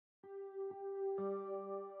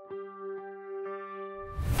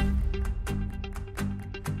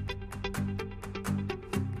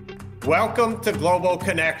Welcome to Global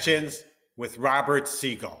Connections with Robert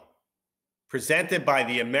Siegel, presented by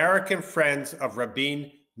the American Friends of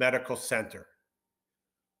Rabin Medical Center.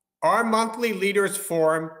 Our monthly Leaders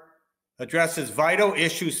Forum addresses vital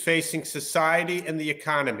issues facing society and the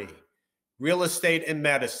economy, real estate and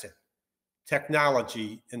medicine,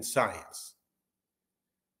 technology and science.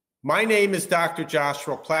 My name is Dr.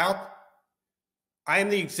 Joshua Plout. I am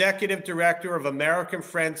the Executive Director of American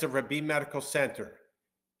Friends of Rabin Medical Center,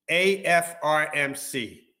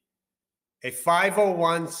 AFRMC, a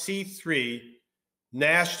 501c3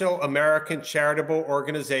 national American charitable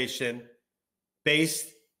organization based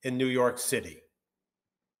in New York City.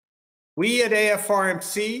 We at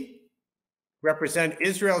AFRMC represent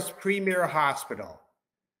Israel's premier hospital,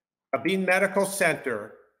 Rabin Medical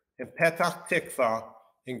Center in Petah Tikva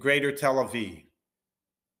in Greater Tel Aviv,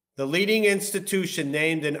 the leading institution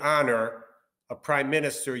named in honor of Prime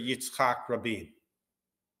Minister Yitzhak Rabin.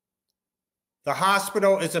 The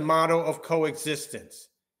hospital is a model of coexistence,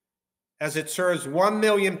 as it serves 1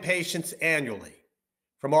 million patients annually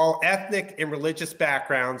from all ethnic and religious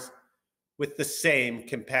backgrounds with the same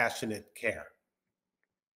compassionate care.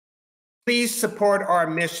 Please support our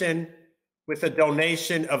mission with a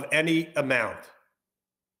donation of any amount.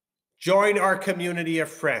 Join our community of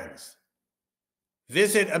friends.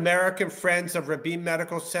 Visit American Friends of Rabin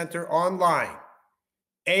Medical Center online,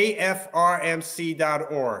 afrmc.org,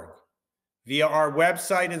 via our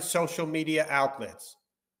website and social media outlets,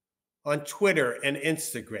 on Twitter and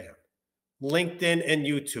Instagram, LinkedIn and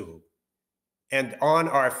YouTube, and on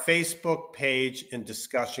our Facebook page and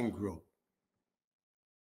discussion group.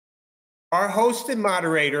 Our host and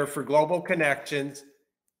moderator for Global Connections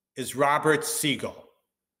is Robert Siegel,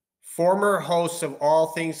 former host of All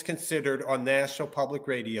Things Considered on National Public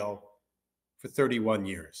Radio for 31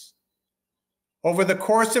 years. Over the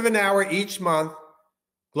course of an hour each month,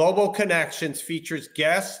 Global Connections features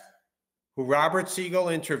guests who Robert Siegel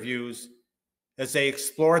interviews as they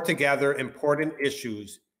explore together important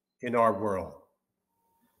issues in our world.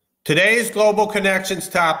 Today's Global Connections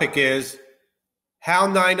topic is how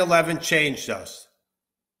 9/11 changed us.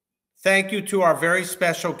 Thank you to our very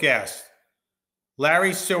special guest,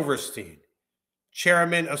 Larry Silverstein,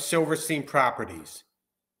 Chairman of Silverstein Properties,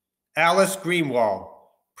 Alice Greenwald,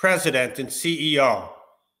 President and CEO,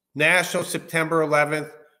 National September 11th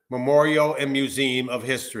Memorial and Museum of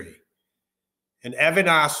History, and Evan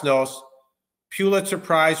Osnos, Pulitzer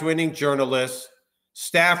Prize-winning journalist,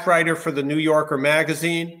 staff writer for the New Yorker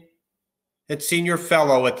magazine, and senior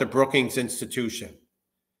fellow at the Brookings Institution.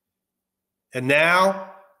 And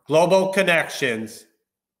now, Global Connections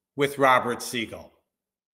with Robert Siegel.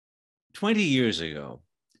 20 years ago,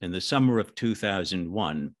 in the summer of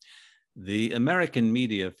 2001, the American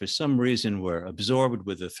media, for some reason, were absorbed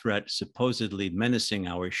with a threat supposedly menacing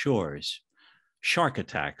our shores: shark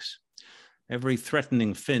attacks. Every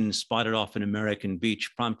threatening fin spotted off an American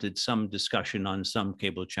beach prompted some discussion on some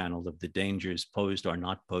cable channel of the dangers posed or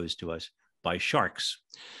not posed to us by sharks.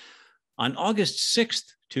 On August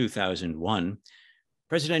 6th, 2001,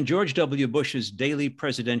 President George W. Bush's daily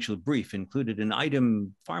presidential brief included an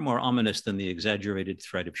item far more ominous than the exaggerated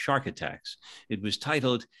threat of shark attacks. It was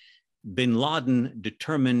titled, "Bin Laden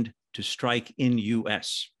Determined to Strike in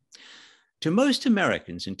U.S." To most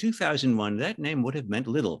Americans in 2001, that name would have meant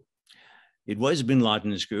little. It was bin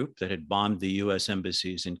Laden's group that had bombed the U.S.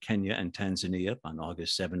 embassies in Kenya and Tanzania on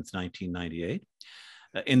August 7th, 1998.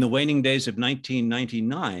 In the waning days of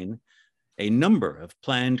 1999, a number of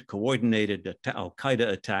planned coordinated al-Qaeda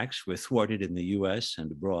attacks were thwarted in the US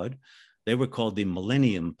and abroad. They were called the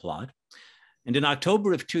Millennium Plot. And in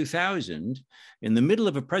October of 2000, in the middle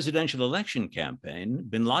of a presidential election campaign,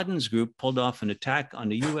 bin Laden's group pulled off an attack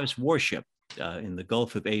on a US warship in the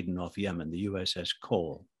Gulf of Aden off Yemen, the USS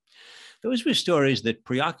Cole. Those were stories that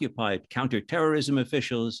preoccupied counterterrorism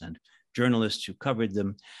officials and journalists who covered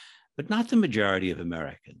them, but not the majority of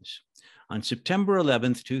Americans. On September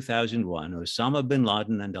 11th, 2001, Osama bin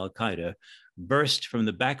Laden and al-Qaeda burst from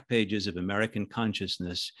the back pages of American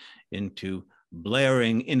consciousness into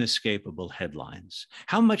blaring, inescapable headlines.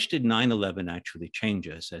 How much did 9/11 actually change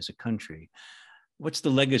us as a country? What's the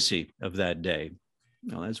legacy of that day?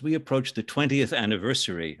 Well, as we approach the 20th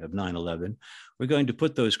anniversary of 9/11, we're going to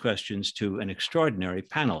put those questions to an extraordinary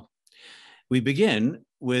panel. We begin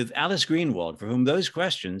with Alice Greenwald, for whom those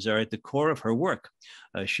questions are at the core of her work.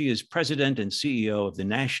 She is president and CEO of the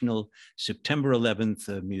National September 11th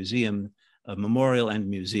Museum, Memorial and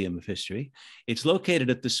Museum of History. It's located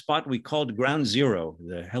at the spot we called Ground Zero,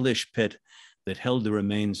 the hellish pit that held the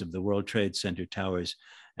remains of the World Trade Center towers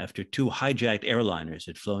after two hijacked airliners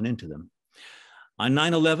had flown into them. On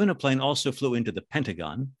 9/11, a plane also flew into the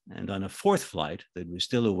Pentagon, and on a fourth flight that was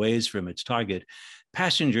still a ways from its target,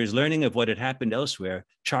 passengers, learning of what had happened elsewhere,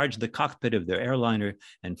 charged the cockpit of their airliner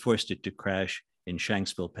and forced it to crash in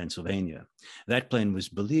Shanksville, Pennsylvania. That plane was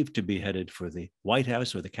believed to be headed for the White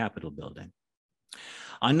House or the Capitol building.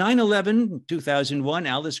 On 9/11, 2001,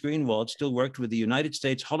 Alice Greenwald still worked with the United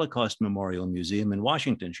States Holocaust Memorial Museum in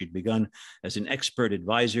Washington. She'd begun as an expert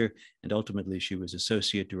advisor, and ultimately she was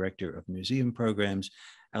Associate Director of Museum Programs.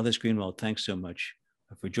 Alice Greenwald, thanks so much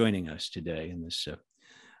for joining us today in this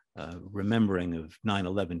remembering of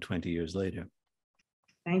 9/11 20 years later.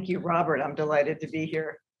 Thank you, Robert. I'm delighted to be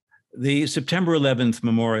here. The September 11th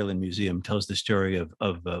Memorial and Museum tells the story of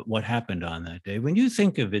what happened on that day. When you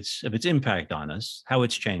think of its impact on us, how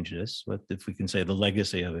it's changed us, what, if we can say, the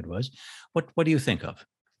legacy of it was, what do you think of?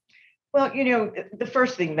 Well, you know, the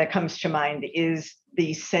first thing that comes to mind is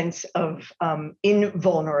the sense of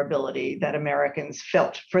invulnerability that Americans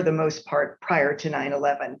felt for the most part prior to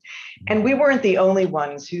 9/11. And we weren't the only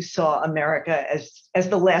ones who saw America as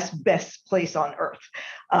the last best place on earth.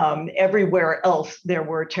 Everywhere else, there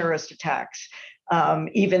were terrorist attacks.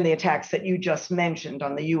 Even the attacks that you just mentioned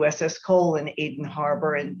on the USS Cole in Aden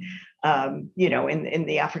Harbor and, you know, in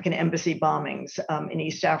the African embassy bombings in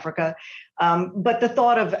East Africa. But the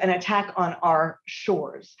thought of an attack on our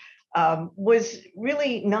shores was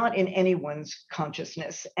really not in anyone's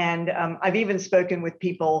consciousness. And I've even spoken with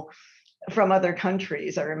people from other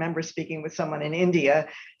countries. I remember speaking with someone in India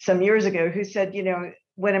some years ago who said, you know,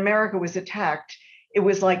 when America was attacked, it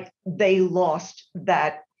was like they lost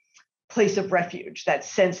that place of refuge, that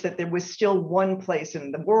sense that there was still one place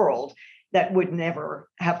in the world that would never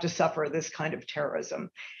have to suffer this kind of terrorism.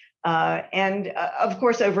 And of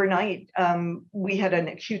course, overnight, we had an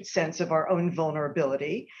acute sense of our own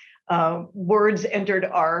vulnerability. Words entered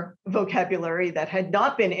our vocabulary that had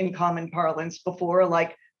not been in common parlance before,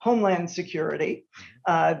 like Homeland Security.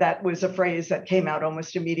 That was a phrase that came out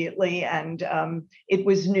almost immediately, and it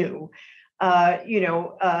was new. You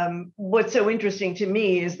know, what's so interesting to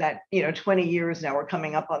me is that, you know, 20 years now, we're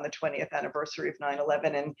coming up on the 20th anniversary of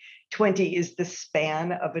 9/11, and 20 is the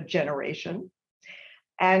span of a generation.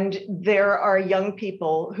 And there are young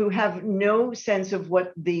people who have no sense of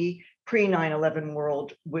what the pre-9/11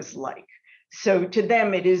 world was like. So to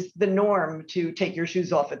them, it is the norm to take your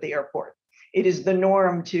shoes off at the airport. It is the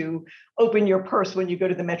norm to open your purse when you go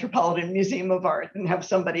to the Metropolitan Museum of Art and have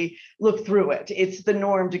somebody look through it. It's the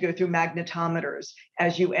norm to go through magnetometers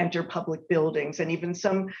as you enter public buildings and even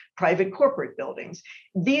some private corporate buildings.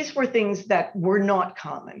 These were things that were not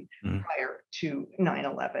common prior to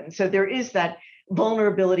 9/11. So there is that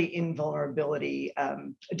vulnerability, invulnerability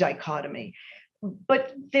dichotomy.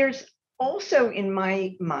 But there's also, in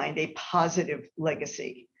my mind, a positive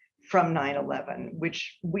legacy from 9/11,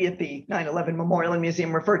 which we at the 9/11 Memorial and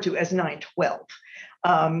Museum refer to as 9/12,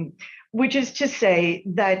 which is to say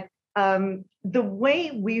that the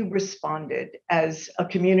way we responded as a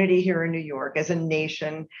community here in New York, as a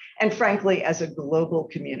nation, and frankly, as a global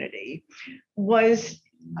community, was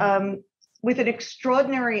with an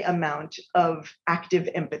extraordinary amount of active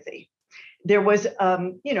empathy. There was,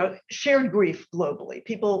 you know, shared grief globally.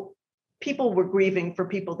 People were grieving for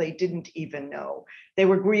people they didn't even know. They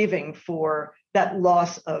were grieving for that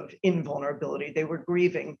loss of invulnerability. They were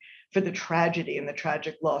grieving for the tragedy and the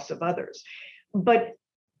tragic loss of others. But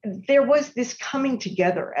there was this coming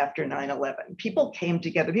together after 9/11. People came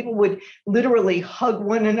together. People would literally hug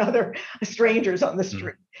one another, strangers on the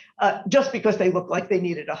street, just because they looked like they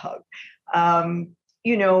needed a hug.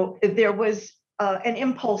 You know, there was an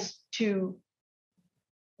impulse to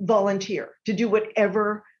volunteer, to do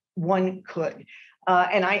whatever one could.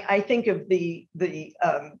 And I think of the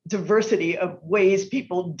diversity of ways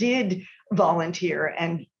people did volunteer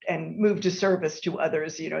and move to service to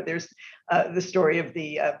others. You know, there's the story of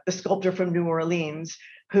the sculptor from New Orleans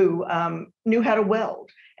who knew how to weld,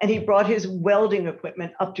 and he brought his welding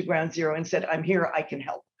equipment up to Ground Zero and said, "I'm here, I can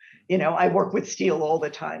help. You know, I work with steel all the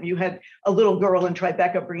time." You had a little girl in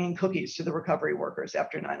Tribeca bringing cookies to the recovery workers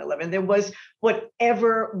after 9/11. There was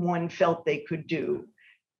whatever one felt they could do,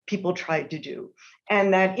 people tried to do.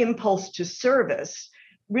 And that impulse to service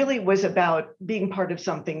really was about being part of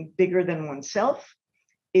something bigger than oneself.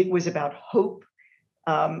 It was about hope.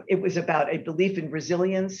 It was about a belief in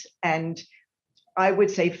resilience, and I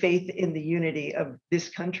would say faith in the unity of this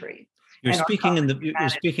country. You're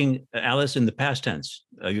speaking, Alice, in the past tense.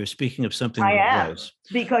 You're speaking of something I that am, was.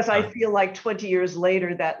 Because I feel like 20 years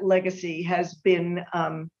later, that legacy has been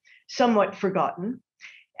somewhat forgotten.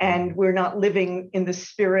 And we're not living in the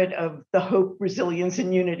spirit of the hope, resilience,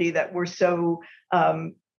 and unity that were so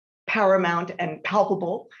paramount and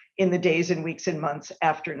palpable in the days and weeks and months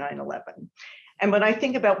after 9/11. And when I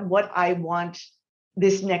think about what I want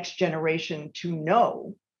this next generation to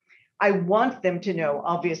know, I want them to know,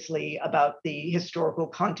 obviously, about the historical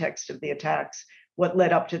context of the attacks, what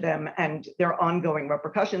led up to them, and their ongoing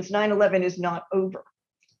repercussions. 9/11 is not over.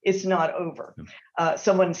 It's not over.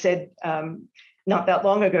 Someone said not that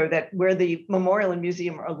long ago that where the memorial and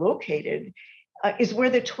museum are located is where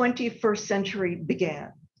the 21st century began,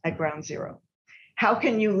 at ground zero. How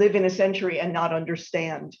can you live in a century and not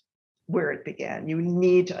understand where it began? You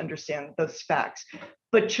need to understand those facts.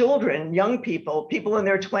 But children, young people, people in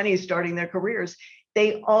their 20s starting their careers, they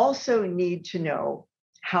also need to know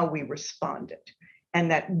how we responded, and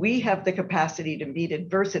that we have the capacity to meet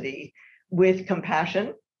adversity with compassion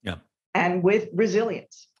and with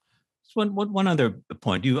resilience. So one other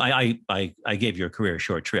point. I gave your career a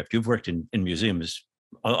short shrift. You've worked in museums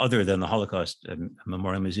other than the Holocaust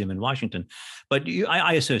Memorial Museum in Washington, but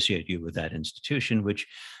I associate you with that institution, which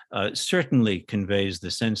certainly conveys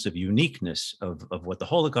the sense of uniqueness of what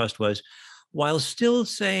the Holocaust was, while still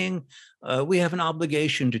saying we have an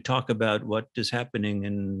obligation to talk about what is happening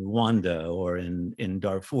in Rwanda or in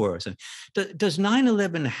Darfur. So does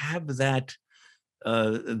 9/11 have that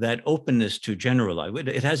openness to generalize?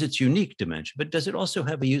 It has its unique dimension, but does it also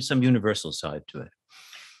have some universal side to it?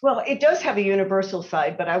 Well, it does have a universal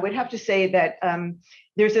side, but I would have to say that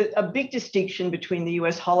there's a big distinction between the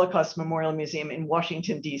U.S. Holocaust Memorial Museum in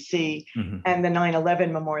Washington, D.C., and the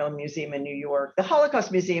 9/11 Memorial Museum in New York. The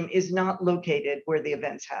Holocaust Museum is not located where the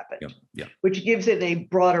events happened, which gives it a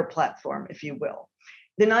broader platform, if you will.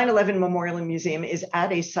 The 9/11 Memorial Museum is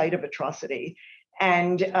at a site of atrocity,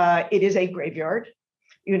 and it is a graveyard.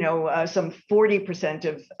 You know, some 40%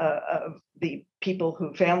 of the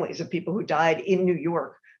families of people who died in New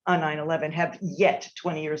York on 9/11 have yet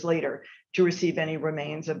 20 years later to receive any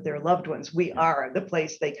remains of their loved ones. We are the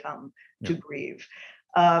place they come to grieve.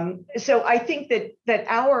 So I think that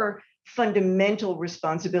our fundamental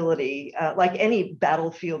responsibility, like any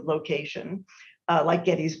battlefield location, like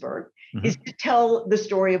Gettysburg, is to tell the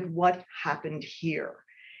story of what happened here.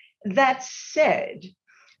 That said,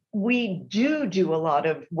 we do a lot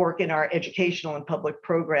of work in our educational and public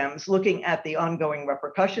programs, looking at the ongoing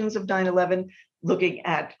repercussions of 9/11, looking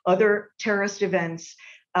at other terrorist events.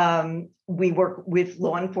 We work with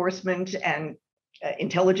law enforcement and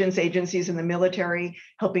intelligence agencies in the military,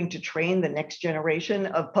 helping to train the next generation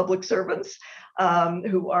of public servants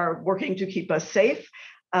who are working to keep us safe.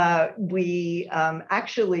 We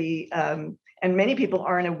actually, and many people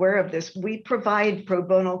aren't aware of this, we provide pro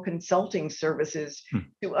bono consulting services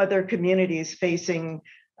to other communities facing,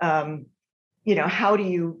 how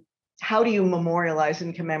do you memorialize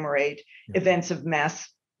and commemorate events of mass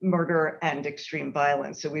murder and extreme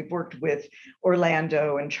violence? So we've worked with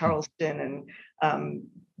Orlando and Charleston and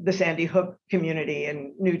the Sandy Hook community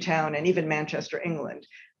in Newtown and even Manchester, England,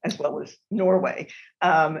 as well as Norway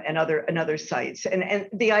and other sites. And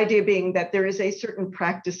the idea being that there is a certain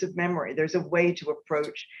practice of memory. There's a way to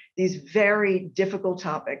approach these very difficult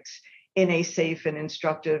topics in a safe and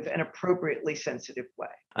instructive and appropriately sensitive way.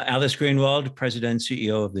 Alice Greenwald, President and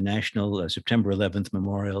CEO of the National September 11th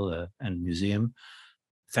Memorial and Museum.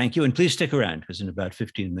 Thank you, and please stick around, because in about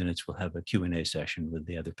 15 minutes, we'll have a Q&A session with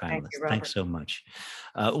the other panelists. Thanks so much.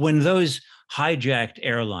 When those hijacked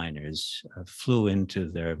airliners flew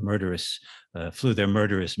their murderous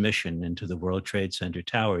mission into the World Trade Center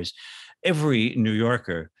towers, every New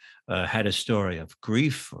Yorker had a story of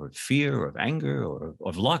grief or fear or of anger or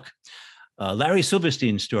of luck. Larry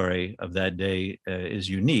Silverstein's story of that day is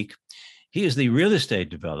unique. He is the real estate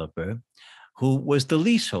developer who was the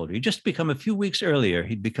leaseholder. He'd just become, a few weeks earlier,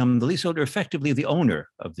 he'd become the leaseholder, effectively the owner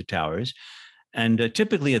of the towers. And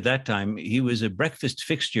typically at that time, he was a breakfast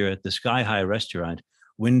fixture at the Sky High restaurant,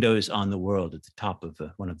 Windows on the World, at the top of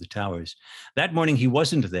one of the towers. That morning, he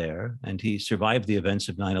wasn't there, and he survived the events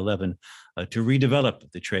of 9/11 to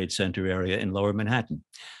redevelop the Trade Center area in Lower Manhattan.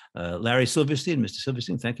 Larry Silverstein, Mr.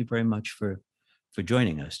 Silverstein, thank you very much for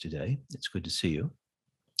joining us today. It's good to see you.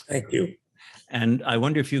 Thank you. And I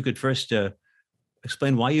wonder if you could first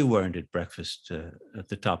explain why you weren't at breakfast at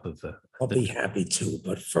the top of I'll be happy to,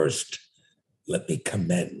 but first, let me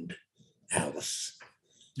commend Alice.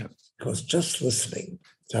 Yep. Because just listening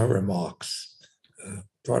to her remarks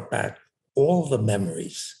brought back all the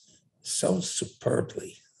memories so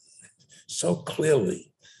superbly, so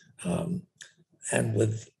clearly, and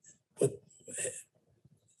with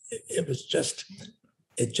it was just,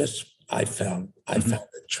 I found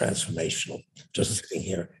it transformational just sitting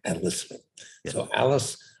here and listening. Yeah. So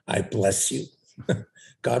Alice, I bless you.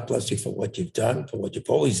 God bless you for what you've done, for what you've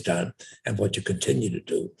always done, and what you continue to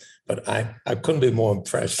do. But I couldn't be more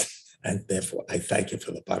impressed, and therefore I thank you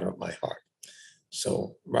from the bottom of my heart.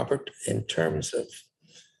 So, Robert, in terms of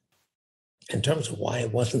why I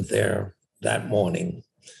wasn't there that morning,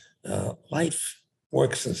 life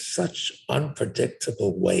works in such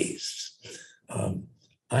unpredictable ways.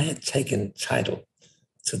 I had taken title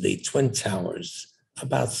to the Twin Towers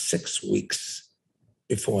about 6 weeks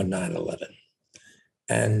before 9/11.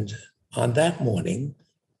 And on that morning,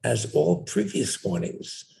 as all previous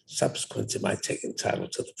mornings subsequent to my taking title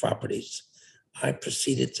to the properties, I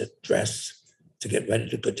proceeded to dress to get ready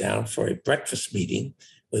to go down for a breakfast meeting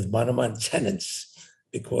with one of my tenants,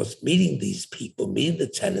 because meeting these people, meeting the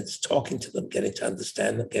tenants, talking to them, getting to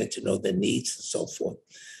understand them, getting to know their needs and so forth,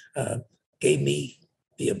 gave me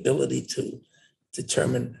the ability to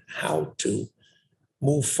determine how to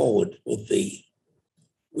move forward with the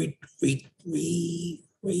regilding,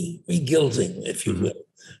 if you will,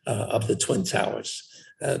 of the Twin Towers.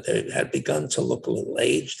 They had begun to look a little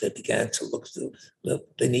aged. They began to look,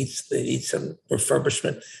 they need some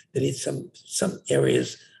refurbishment. They need some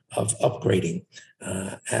areas of upgrading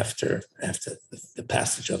after the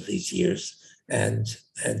passage of these years. And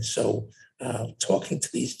so talking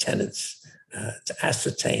to these tenants to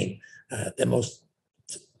ascertain their most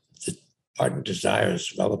ardent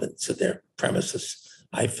desires relevant to their premises,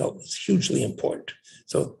 I felt was hugely important.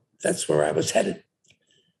 So that's where I was headed.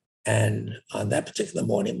 And on that particular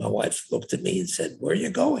morning, my wife looked at me and said, "Where are you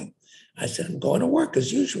going?" I said, "I'm going to work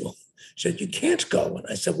as usual." She said, "You can't go." And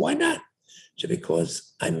I said, "Why not?" She said,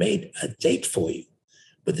 "Because I made a date for you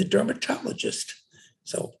with the dermatologist."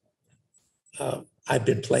 So I've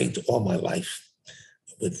been plagued all my life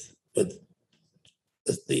with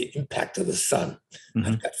the impact of the sun.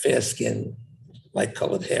 I've got fair skin, light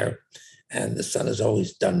colored hair, and the sun has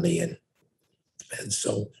always done me in. And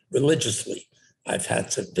so religiously, I've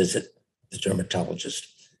had to visit the dermatologist.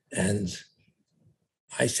 And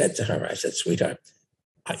I said to her, I said, "Sweetheart,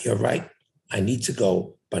 you're right. I need to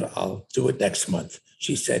go, but I'll do it next month."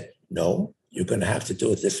 She said, "No, you're going to have to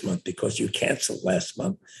do it this month because you canceled last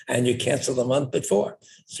month and you canceled the month before."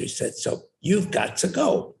 So she said, "So you've got to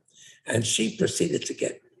go." And she proceeded to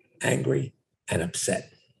get angry and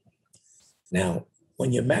upset. Now,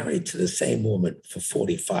 when you're married to the same woman for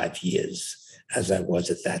 45 years, as I was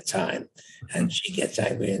at that time, and she gets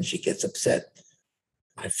angry and she gets upset,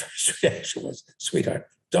 my first reaction was, "Sweetheart,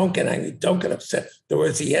 don't get angry, don't get upset. The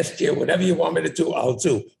words, yes, dear, whatever you want me to do, I'll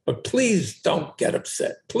do. But please don't get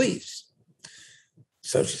upset, please."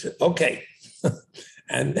 So she said, "Okay."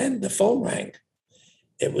 And then the phone rang.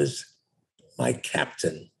 It was my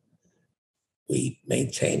captain.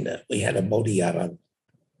 We had a motor yacht on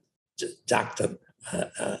docked a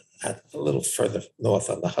little further north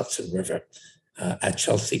on the Hudson River at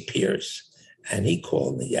Chelsea Piers. And he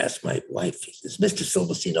called me, he asked my wife, he says, "Mr.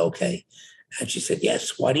 Silverstein okay?" And she said,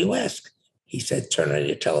 "Yes." "Why do you ask?" He said, "Turn on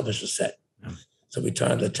your television set." So we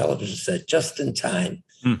turned on the television set just in time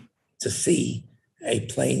to see a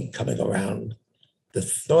plane coming around. The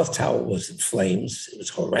North Tower was in flames. It was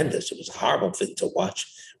horrendous. It was a horrible thing to watch.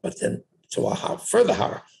 But then to our further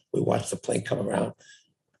horror, we watched the plane come around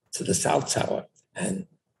to the South Tower and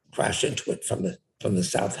crash into it from the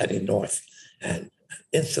south heading north. And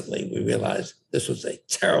instantly we realized this was a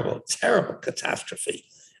terrible, terrible catastrophe.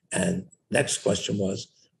 And next question was,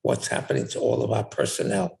 what's happening to all of our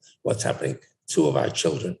personnel? What's happening? Two of our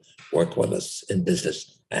children work with us in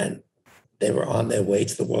business, and they were on their way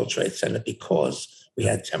to the World Trade Center because we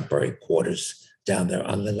had temporary quarters down there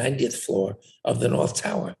on the 90th floor of the North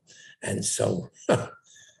Tower. And so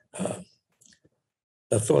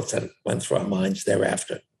the thoughts that went through our minds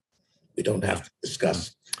thereafter, we don't have to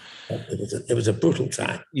discuss. It was a brutal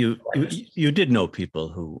time. You did know people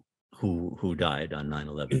who died on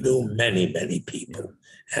 9/11. We knew many people,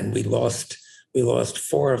 and we lost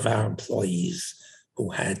 4 of our employees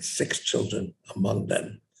who had 6 children among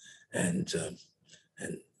them, and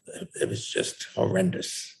it was just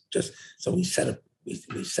horrendous. So we set up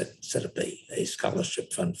a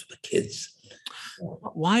scholarship fund for the kids.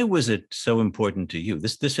 Why was it so important to you?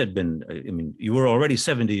 This had been, I mean, you were already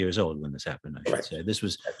 70 years old when this happened, I should say. This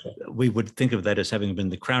was, we would think of that as having been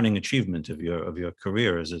the crowning achievement of your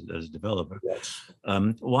career as a developer. Yes.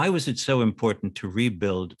 Why was it so important to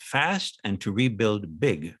rebuild fast and to rebuild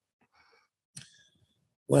big?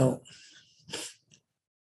 Well,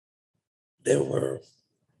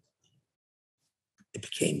 it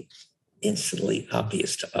became instantly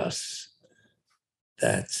obvious to us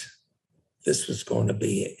that this was going to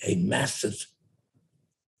be a massive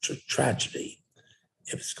tragedy.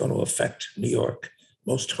 It was going to affect New York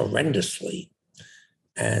most horrendously.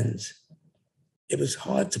 And it was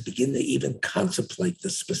hard to begin to even contemplate the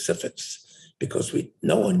specifics because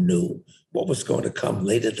no one knew what was going to come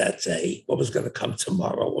later that day, what was going to come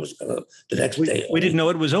tomorrow, what was going to the next day. We didn't know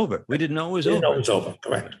it was over. We didn't know it was over. Know it was over,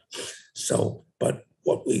 correct. So, but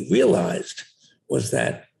what we realized was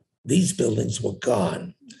that these buildings were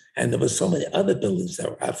gone, and there were so many other buildings that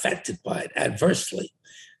were affected by it adversely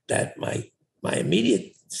that my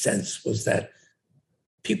immediate sense was that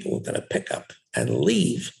people were going to pick up and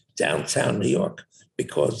leave downtown New York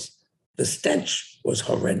because the stench was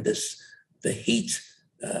horrendous. The heat,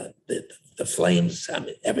 the flames, I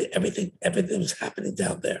mean, everything was happening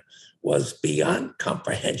down there was beyond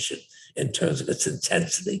comprehension in terms of its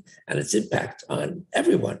intensity and its impact on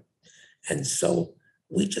everyone. And so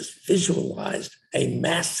we just visualized a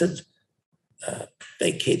massive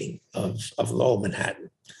vacating of Lower Manhattan.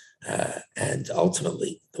 And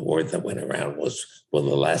ultimately, the word that went around was, "Well,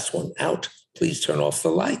 the last one out, please turn off the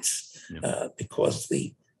lights," because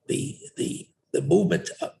the movement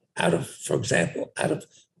out of, for example, out of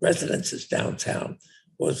residences downtown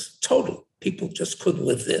was total. People just couldn't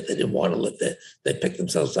live there. They didn't want to live there. They picked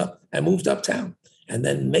themselves up and moved uptown. And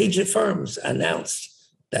then major firms announced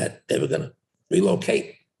that they were going to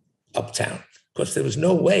relocate uptown because there was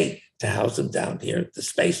no way to house them down here. The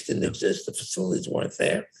space didn't exist. The facilities weren't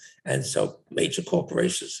there. And so major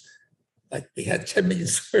corporations, like we had 10 million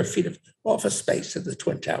square feet of office space in the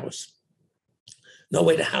Twin Towers. No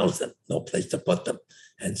way to house them, no place to put them.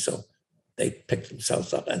 And so they picked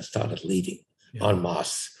themselves up and started leaving en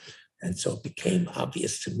masse. And so it became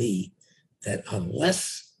obvious to me that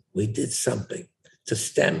unless we did something to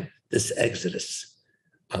stem this exodus,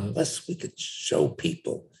 unless we could show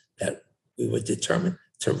people that we were determined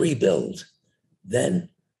to rebuild, then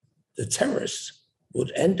the terrorists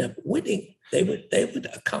would end up winning. They would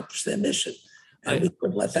accomplish their mission, and we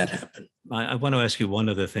couldn't let that happen. I want to ask you one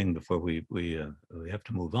other thing before we have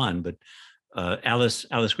to move on. But Alice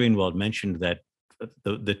Greenwald mentioned that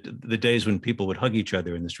the days when people would hug each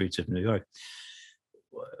other in the streets of New York.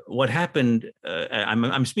 What happened?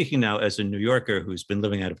 I'm speaking now as a New Yorker who's been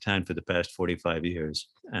living out of town for the past 45 years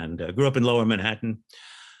and grew up in Lower Manhattan.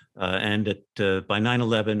 And by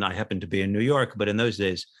 9/11, I happened to be in New York, but in those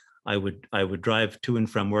days, I would drive to and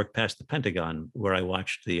from work past the Pentagon, where I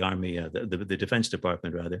watched the Army, the Defense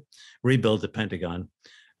Department rather, rebuild the Pentagon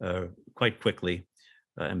quite quickly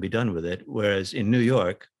and be done with it. Whereas in New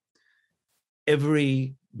York,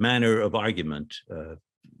 every manner of argument,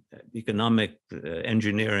 economic,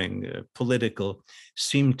 engineering, political,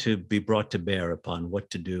 seemed to be brought to bear upon what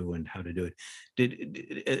to do and how to do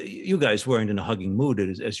it. You guys weren't in a hugging mood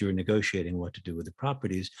as you were negotiating what to do with the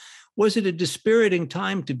properties. Was it a dispiriting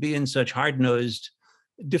time to be in such hard-nosed,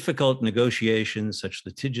 difficult negotiations, such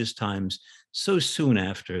litigious times, so soon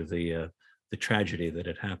after the tragedy that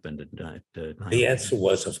had happened at 9/11? The answer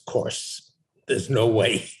was, of course. There's no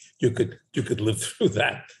way you could live through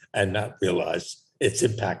that and not realize its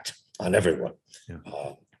impact on everyone.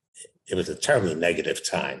 Yeah. It was a terribly negative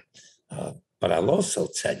time. But I'll also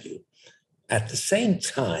tell you, at the same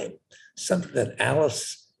time, something that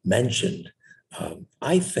Alice mentioned,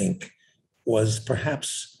 I think was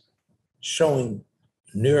perhaps showing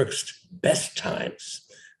New York's best times.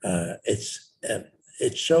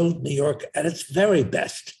 It showed New York at its very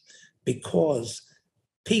best because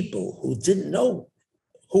people who didn't know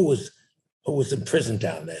who was in prison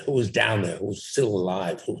down there, who was still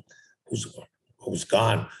alive, who was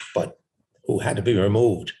gone, but who had to be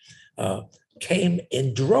removed, came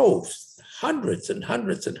in droves. Hundreds and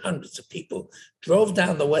hundreds and hundreds of people drove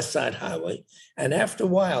down the West Side Highway. And after a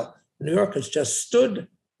while, New Yorkers just stood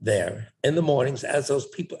there in the mornings as those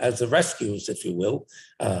people, as the rescuers, if you will,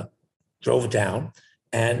 drove down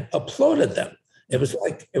and applauded them. It was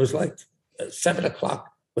like 7 o'clock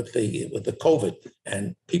with the COVID,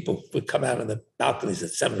 and people would come out on the balconies at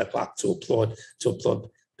 7 o'clock to applaud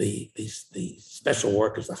the special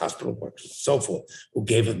workers, the hospital workers, and so forth, who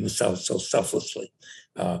gave of themselves so selflessly.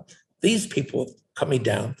 These people coming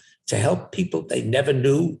down to help people they never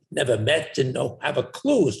knew, never met, didn't know, have a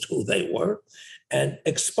clue as to who they were, and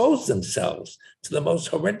expose themselves to the most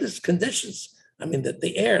horrendous conditions. I mean,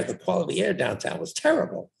 the quality air downtown was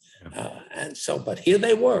terrible. But here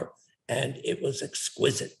they were, and it was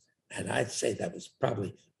exquisite. And I'd say that was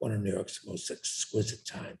probably one of New York's most exquisite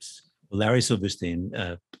times. Larry Silverstein,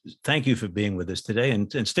 thank you for being with us today,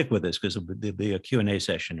 and stick with us because there'll be a Q&A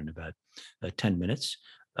session in about 10 minutes.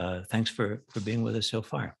 Thanks for being with us so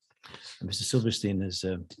far. Mr. Silverstein is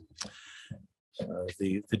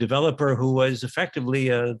the developer who was effectively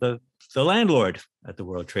the landlord at the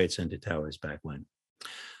World Trade Center towers back when.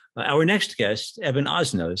 Our next guest, Evan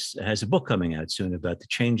Osnos, has a book coming out soon about the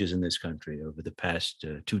changes in this country over the past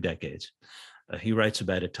 2 decades. He writes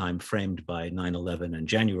about a time framed by 9/11 and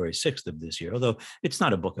January 6th of this year, although it's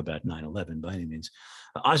not a book about 9/11 by any means.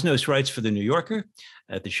 Osnos writes for The New Yorker,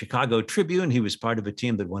 at the Chicago Tribune. He was part of a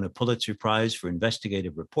team that won a Pulitzer Prize for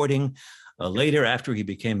investigative reporting. Later, after he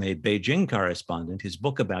became a Beijing correspondent, his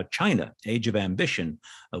book about China, Age of Ambition,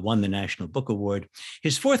 won the National Book Award.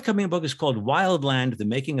 His forthcoming book is called Wildland, The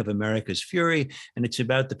Making of America's Fury, and it's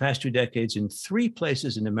about the past 2 decades in 3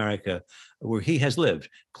 places in America where he has lived: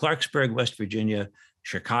 Clarksburg, West Virginia,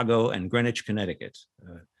 Chicago, and Greenwich, Connecticut.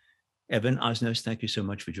 Evan Osnos, thank you so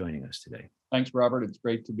much for joining us today. Thanks, Robert. It's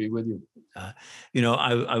great to be with you. I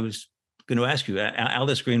was going to ask you,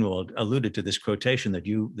 Alice Greenwald alluded to this quotation that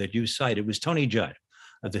you cite. It was Tony Judd,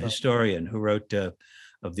 the historian, who wrote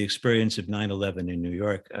of the experience of 9/11 in New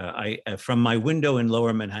York. From my window in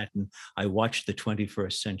Lower Manhattan, I watched the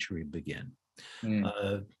 21st century begin.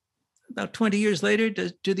 About 20 years later,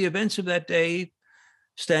 do the events of that day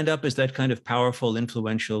stand up as that kind of powerful,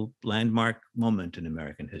 influential landmark moment in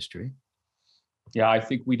American history? Yeah, I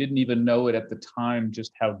think we didn't even know it at the time,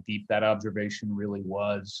 just how deep that observation really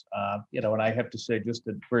was. And I have to say, just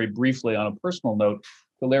very briefly on a personal note,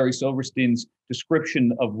 to Larry Silverstein's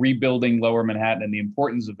description of rebuilding Lower Manhattan and the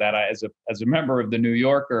importance of that, as a member of the New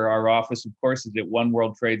Yorker, our office, of course, is at One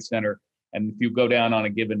World Trade Center. And if you go down on a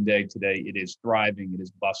given day today, it is thriving, it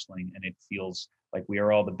is bustling, and it feels like we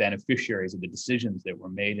are all the beneficiaries of the decisions that were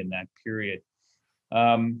made in that period.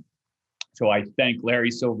 So I thank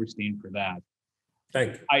Larry Silverstein for that.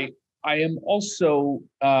 Thank you. I am also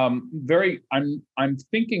I'm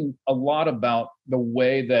thinking a lot about the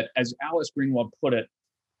way that, as Alice Greenwald put it,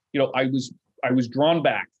 I was drawn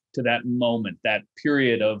back to that moment, that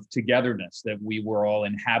period of togetherness that we were all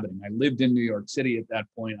inhabiting. I lived in New York City at that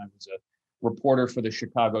point. I was a reporter for the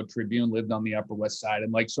Chicago Tribune, lived on the Upper West Side.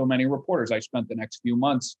 And like so many reporters, I spent the next few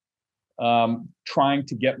months trying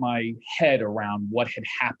to get my head around what had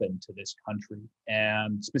happened to this country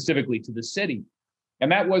and specifically to the city.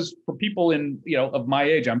 And that was for people of my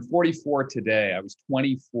age. I'm 44 today. I was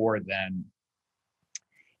 24 then.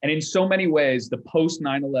 And in so many ways, the post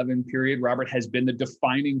 9/11 period, Robert, has been the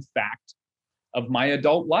defining fact of my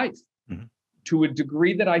adult life. Mm-hmm. To a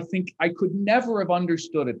degree that I think I could never have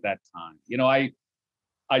understood at that time.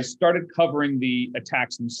 I started covering the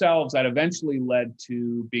attacks themselves. That eventually led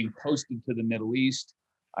to being posted to the Middle East.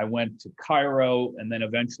 I went to Cairo and then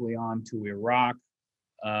eventually on to Iraq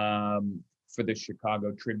for the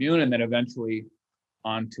Chicago Tribune, and then eventually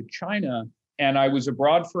on to China. And I was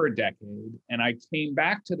abroad for a decade, and I came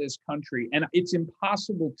back to this country. And it's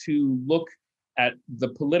impossible to look at the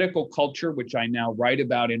political culture, which I now write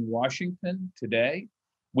about in Washington today,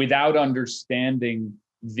 without understanding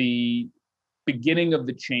the beginning of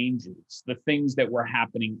the changes, the things that were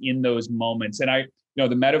happening in those moments. And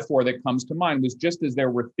the metaphor that comes to mind was just as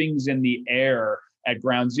there were things in the air at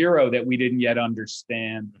ground zero that we didn't yet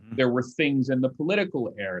understand, mm-hmm. There were things in the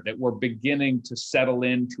political air that were beginning to settle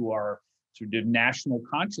into our sort of national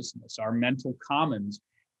consciousness, our mental commons,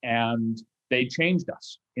 and they changed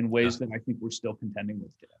us in ways that I think we're still contending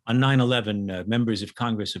with today. On 9/11, members of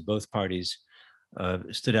Congress of both parties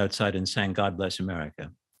stood outside and sang "God Bless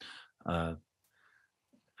America."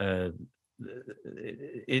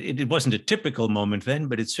 It wasn't a typical moment then,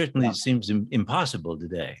 but it certainly seems impossible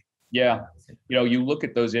today. Yeah, you look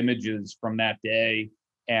at those images from that day,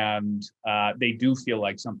 and they do feel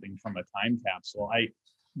like something from a time capsule.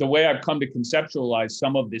 The way I've come to conceptualize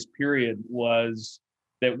some of this period was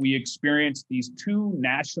that we experienced these 2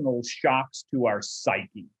 national shocks to our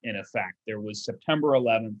psyche, in effect. There was September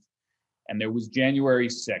 11th, and there was January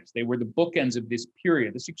 6th. They were the bookends of this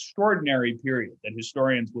period, this extraordinary period that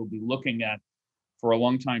historians will be looking at for a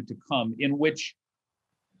long time to come, in which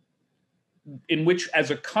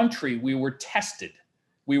as a country we were tested,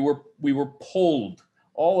 we were polled,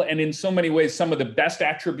 and in so many ways some of the best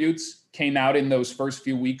attributes came out in those first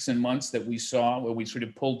few weeks and months that we saw, where we sort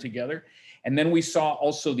of pulled together. And then we saw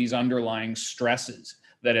also these underlying stresses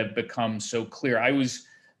that have become so clear. I was,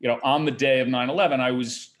 on the day of 9/11,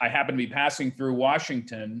 I happened to be passing through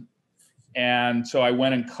Washington. And so I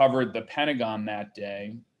went and covered the Pentagon that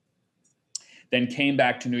day, then came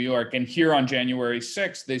back to New York. And here on January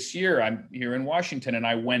 6th this year, I'm here in Washington, and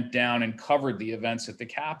I went down and covered the events at the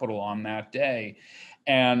Capitol on that day.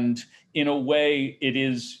 And in a way, it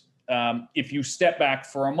is, if you step back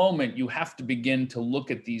for a moment, you have to begin to look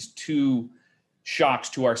at these 2 shocks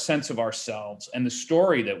to our sense of ourselves and the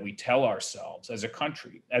story that we tell ourselves as a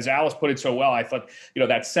country. As Alice put it so well, I thought,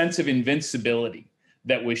 that sense of invincibility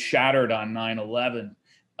that was shattered on 9/11,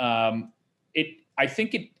 I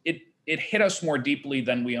think it hit us more deeply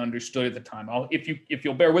than we understood at the time. If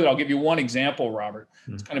you'll bear with it, I'll give you one example, Robert.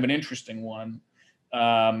 It's kind of an interesting one.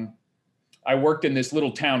 I worked in this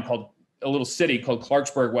little city called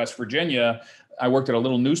Clarksburg, West Virginia. I worked at a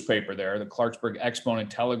little newspaper there, the Clarksburg Exponent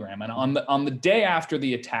Telegram. And on the day after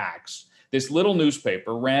the attacks, this little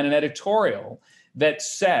newspaper ran an editorial that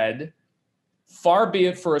said, "Far be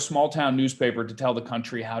it for a small town newspaper to tell the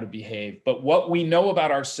country how to behave. But what we know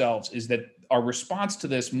about ourselves is that our response to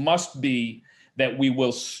this must be that we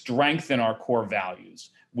will strengthen our core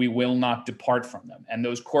values. We will not depart from them. And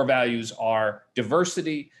those core values are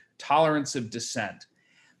diversity, tolerance of dissent."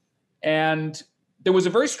 And there was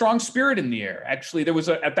a very strong spirit in the air. Actually,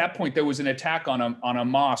 at that point, there was an attack on a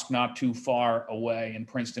mosque not too far away in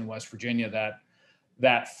Princeton, West Virginia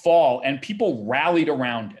that fall, and people rallied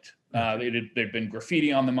around it. There'd been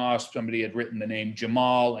graffiti on the mosque. Somebody had written the name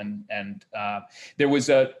Jamal, and there was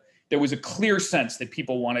a clear sense that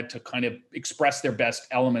people wanted to kind of express their best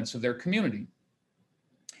elements of their community.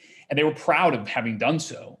 And they were proud of having done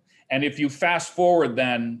so. And if you fast forward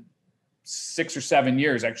then 6 or 7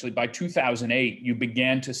 years, actually by 2008, you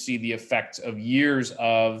began to see the effects of years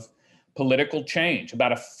of political change.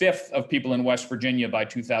 About a fifth of people in West Virginia by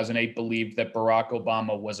 2008 believed that Barack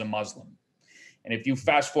Obama was a Muslim. And if you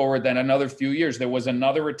fast forward then another few years, there was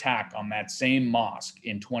another attack on that same mosque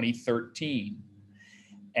in 2013.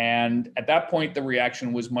 And at that point, the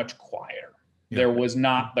reaction was much quieter. Yeah. There was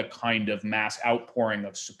not the kind of mass outpouring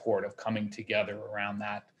of support, of coming together around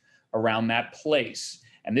that place.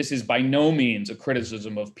 And this is by no means a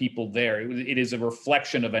criticism of people there. It is a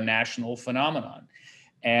reflection of a national phenomenon.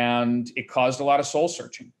 And it caused a lot of soul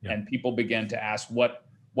searching. Yeah. And people began to ask what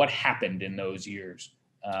happened in those years.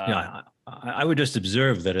 I would just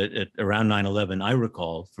observe that at around 9/11, I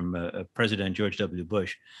recall from President George W.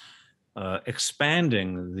 Bush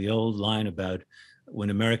expanding the old line about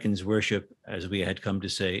when Americans worship, as we had come to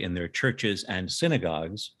say, in their churches and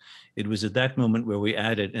synagogues. It was at that moment where we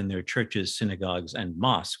added in their churches, synagogues, and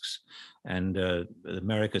mosques. And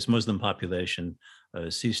America's Muslim population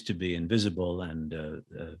ceased to be invisible. And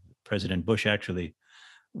President Bush actually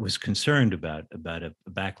was concerned about a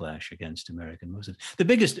backlash against American Muslims. The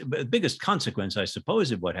biggest consequence, I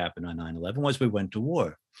suppose, of what happened on 9/11 was we went to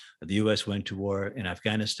war. The US went to war in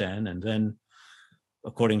Afghanistan, and then,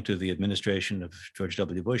 according to the administration of George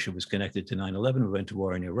W. Bush, it was connected to 9/11, we went to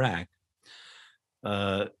war in Iraq.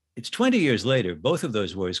 It's 20 years later, both of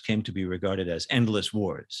those wars came to be regarded as endless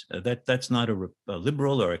wars. That's not a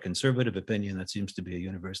liberal or a conservative opinion. That seems to be a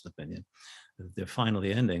universal opinion. They're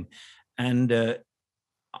finally ending. And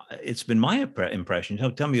it's been my impression,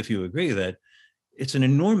 tell me if you agree, that it's an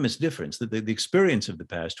enormous difference, that the experience of the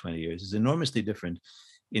past 20 years is enormously different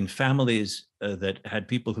in families that had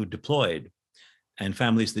people who deployed and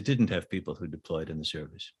families that didn't have people who deployed in the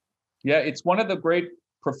service. Yeah, it's one of the great,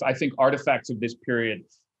 I think, artifacts of this period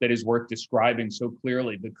that is worth describing so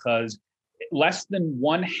clearly, because less than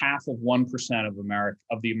 0.5%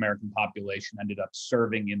 of the American population ended up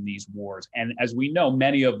serving in these wars. And as we know,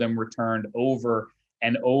 many of them returned over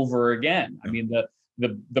and over again. I mean,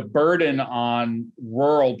 the burden on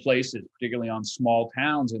rural places, particularly on small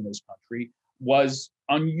towns in this country, was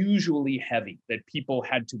unusually heavy, that people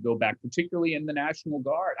had to go back, particularly in the National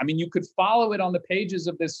Guard. I mean, you could follow it on the pages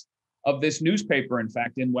of this newspaper. In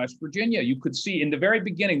fact, in West Virginia, you could see in the very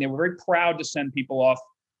beginning, they were very proud to send people off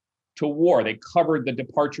to war. They covered the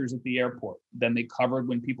departures at the airport. Then they covered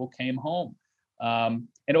when people came home.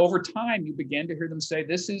 And over time, you began to hear them say,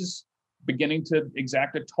 this is beginning to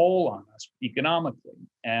exact a toll on us economically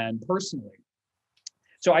and personally.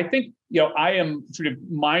 So I think, I am sort of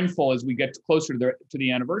mindful as we get closer to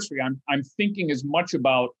the anniversary. I'm thinking as much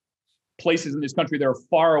about places in this country that are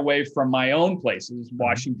far away from my own places,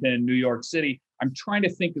 Washington, New York City. I'm trying to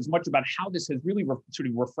think as much about how this has really sort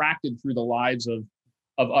of refracted through the lives of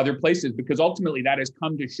other places, because ultimately that has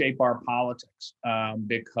come to shape our politics,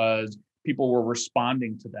 because people were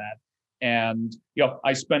responding to that. And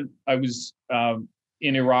I was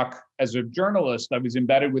in Iraq as a journalist. I was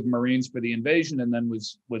embedded with Marines for the invasion, and then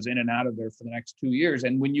was in and out of there for the next 2 years.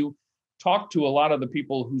 And when you talk to a lot of the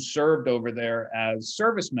people who served over there as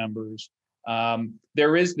service members,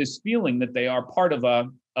 there is this feeling that they are part of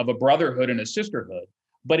a brotherhood and a sisterhood,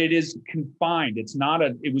 but it is confined.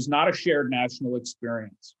 It was not a shared national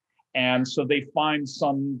experience. And so they find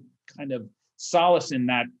some kind of solace in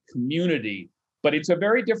that community, but it's a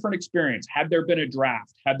very different experience. Had there been a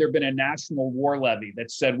draft, had there been a national war levy that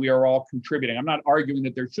said we are all contributing, I'm not arguing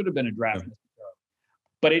that there should have been a draft,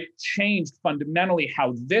 but it changed fundamentally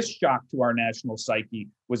how this shock to our national psyche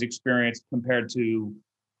was experienced compared to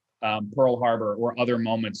Pearl Harbor or other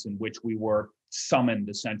moments in which we were summoned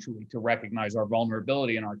essentially to recognize our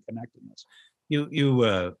vulnerability and our connectedness.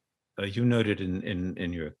 You noted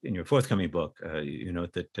in your forthcoming book, you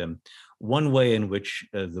note that one way in which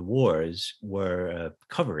the wars were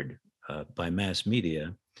covered by mass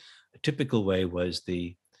media, a typical way was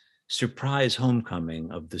the surprise homecoming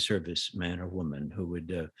of the serviceman or woman who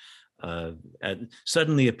would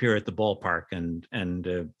suddenly appear at the ballpark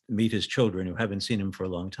and meet his children who haven't seen him for a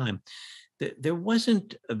long time. There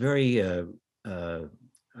wasn't a very,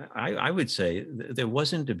 I would say, there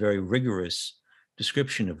wasn't a very rigorous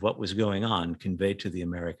description of what was going on conveyed to the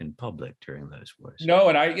American public during those wars. No,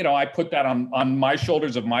 and I put that on my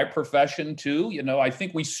shoulders of my profession too. I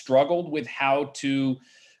think we struggled with how to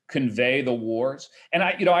convey the wars. And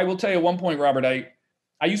I will tell you at one point, Robert,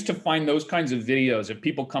 I used to find those kinds of videos of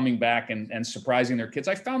people coming back and surprising their kids.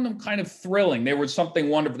 I found them kind of thrilling. They were something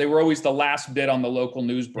wonderful. They were always the last bit on the local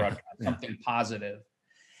news broadcast, something positive.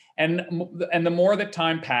 And the more that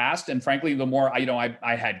time passed, and frankly, the more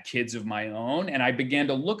I had kids of my own, and I began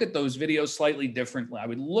to look at those videos slightly differently. I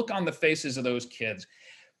would look on the faces of those kids,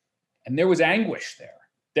 and there was anguish there.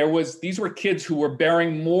 These were kids who were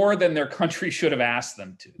bearing more than their country should have asked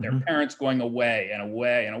them to. Their parents going away and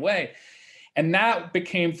away and away. And that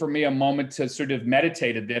became for me a moment to sort of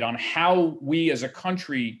meditate a bit on how we as a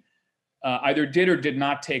country either did or did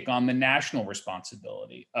not take on the national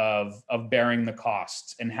responsibility of bearing the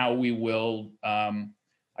costs, and how we will,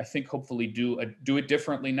 I think, hopefully do it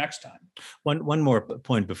differently next time. One more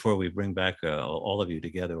point before we bring back all of you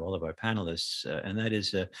together, all of our panelists, and that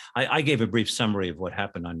is, I gave a brief summary of what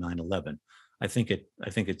happened on 9/11. I think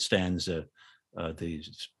it stands the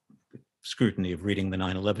scrutiny of reading the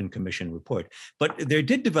 9/11 Commission report. But there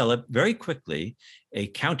did develop very quickly a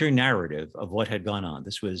counter narrative of what had gone on.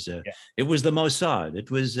 This was it was the Mossad.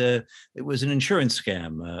 It was an insurance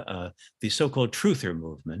scam. The so-called truther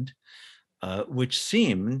movement, which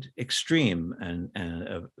seemed extreme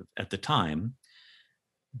and at the time,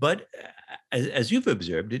 but as you've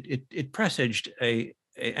observed, it presaged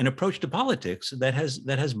an approach to politics that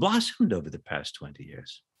has blossomed over the past 20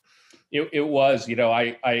 years. It was,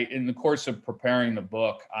 I in the course of preparing the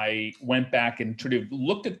book, I went back and sort of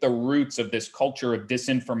looked at the roots of this culture of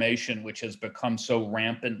disinformation, which has become so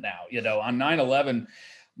rampant now. On 9/11,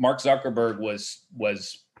 Mark Zuckerberg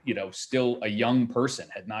was still a young person,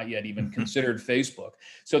 had not yet even considered Facebook.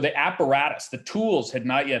 So the apparatus, the tools had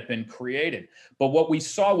not yet been created. But what we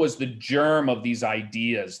saw was the germ of these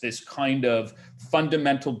ideas, this kind of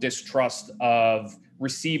fundamental distrust of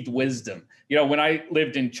received wisdom. When I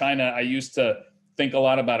lived in China, I used to think a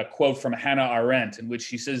lot about a quote from Hannah Arendt, in which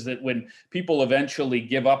she says that when people eventually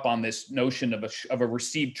give up on this notion of a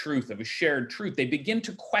received truth, of a shared truth, they begin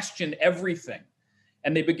to question everything,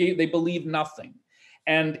 and they believe nothing.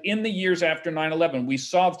 And in the years after 9/11, we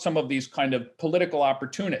saw some of these kind of political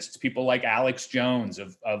opportunists, people like Alex Jones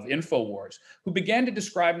of InfoWars, who began to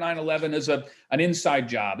describe 9/11 as an inside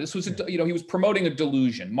job. This was, he was promoting a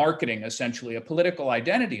delusion, marketing essentially a political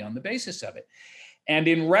identity on the basis of it. And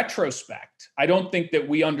in retrospect, I don't think that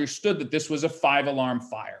we understood that this was a 5-alarm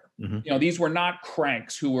fire. These were not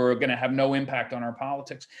cranks who were going to have no impact on our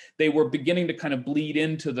politics. They were beginning to kind of bleed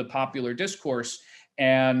into the popular discourse,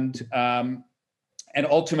 and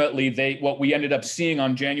ultimately, what we ended up seeing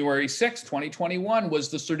on January 6, 2021, was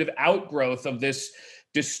the sort of outgrowth of this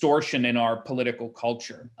distortion in our political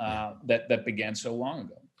culture that began so long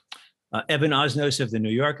ago. Evan Osnos of The New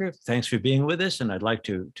Yorker, thanks for being with us. And I'd like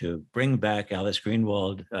to bring back Alice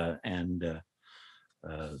Greenwald and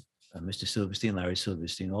Mr. Silverstein, Larry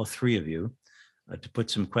Silverstein, all three of you, to put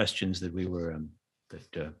some questions that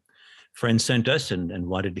that friends sent us and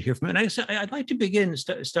wanted to hear from. And I'd like to begin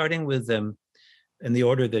starting with in the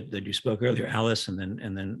order that you spoke earlier, Alice, and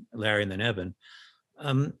then Larry, and then Evan.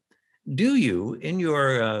 Do you, in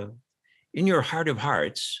your heart of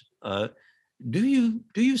hearts, do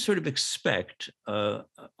you sort of expect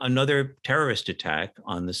another terrorist attack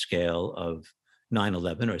on the scale of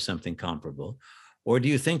 9/11 or something comparable, or do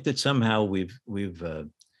you think that somehow we've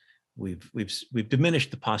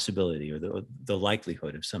diminished the possibility or the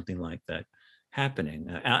likelihood of something like that happening?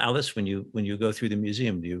 Alice, when you go through the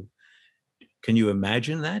museum, can you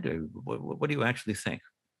imagine that, or what do you actually think?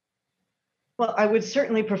 Well, I would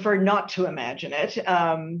certainly prefer not to imagine it.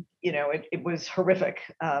 It was horrific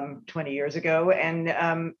 20 years ago. And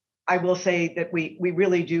I will say that we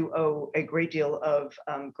really do owe a great deal of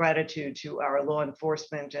gratitude to our law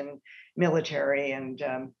enforcement and military and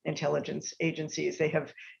intelligence agencies. They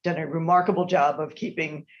have done a remarkable job of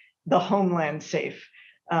keeping the homeland safe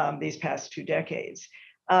these past 2 decades.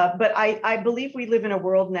 But I believe we live in a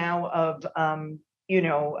world now of,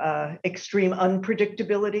 extreme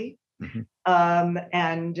unpredictability.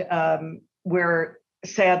 Where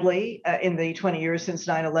sadly, in the 20 years since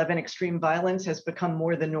 9/11, extreme violence has become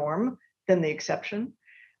more the norm than the exception.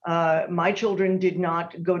 My children did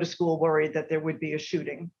not go to school worried that there would be a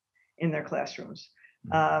shooting in their classrooms.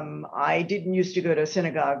 I didn't used to go to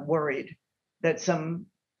synagogue worried that some,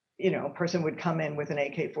 person would come in with an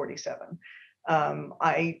AK-47.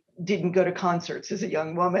 I didn't go to concerts as a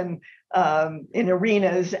young woman in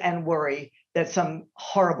arenas and worry that some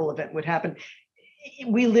horrible event would happen.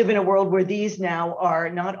 We live in a world where these now are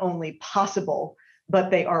not only possible,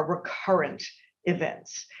 but they are recurrent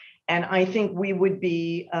events. And I think we would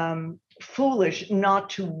be foolish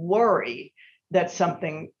not to worry that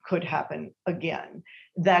something could happen again.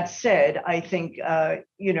 That said, I think,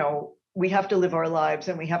 we have to live our lives,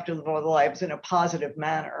 and we have to live our lives in a positive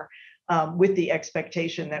manner, with the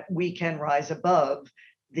expectation that we can rise above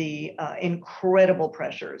the incredible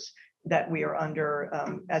pressures that we are under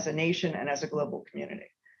as a nation and as a global community.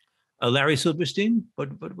 Larry Silverstein,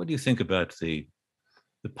 what do you think about the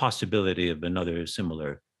possibility of another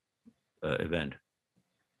similar event?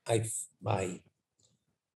 My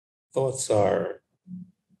thoughts are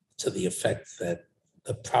to the effect that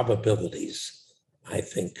the probabilities, I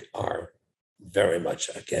think, are very much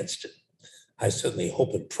against it. I certainly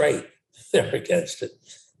hope and pray they're against it,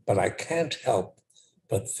 but I can't help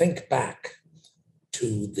but think back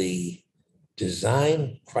to the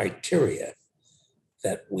design criteria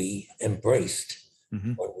that we embraced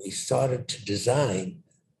when we started to design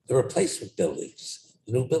the replacement buildings,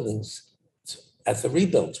 new buildings at the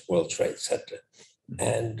rebuilt World Trade Center.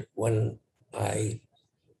 And when I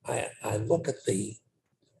look at the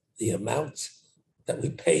amounts that we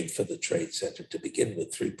paid for the Trade Center to begin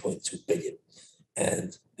with, 3.2 billion,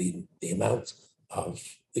 and the amount of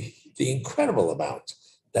the incredible amount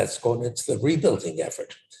that's gone into the rebuilding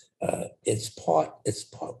effort. It's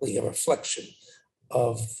partly a reflection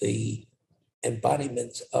of the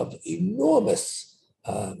embodiment of enormous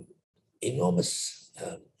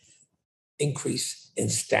increase in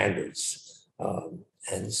standards.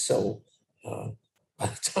 And so by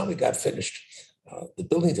the time we got finished, the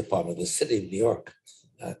building department of the city of New York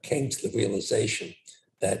came to the realization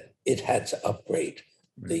that it had to upgrade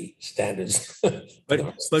the standards.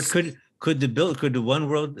 But could the One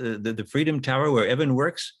World, the Freedom Tower where Evan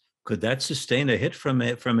works, could that sustain a hit from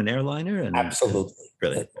an airliner? And absolutely.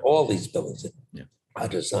 Really, all these buildings are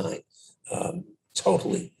designed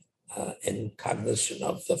totally in cognition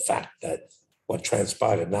of the fact that what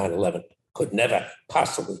transpired at 9/11 could never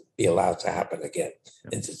possibly be allowed to happen again.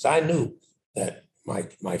 And since I knew that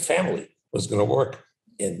my family was going to work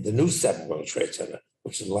in the new 7 World Trade Center,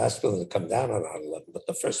 which is the last building to come down on 9/11, but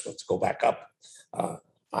the first one to go back up,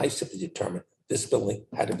 I simply determined this building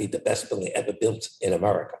had to be the best building ever built in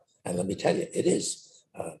America. And let me tell you, it is.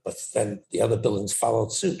 But then the other buildings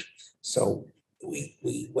followed suit. So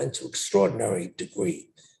we went to extraordinary degree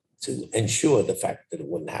to ensure the fact that it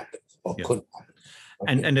wouldn't happen or couldn't happen.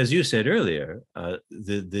 Okay. And as you said earlier,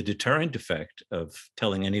 the deterrent effect of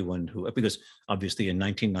telling anyone because obviously in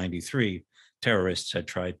 1993, terrorists had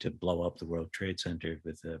tried to blow up the World Trade Center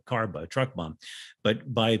with a truck bomb.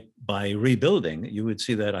 But by rebuilding, you would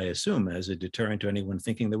see that, I assume, as a deterrent to anyone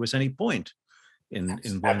thinking there was any point in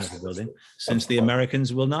blowing up the building, since the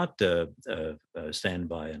Americans will not stand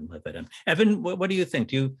by and let that happen. Evan, what do you think?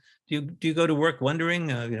 Do you go to work wondering,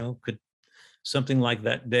 could something like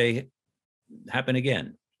that day happen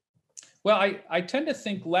again? Well, I tend to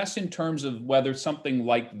think less in terms of whether something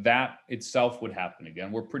like that itself would happen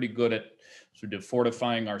again. We're pretty good at sort of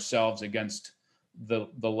fortifying ourselves against the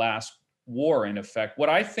last war, in effect. What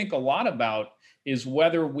I think a lot about is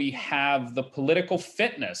whether we have the political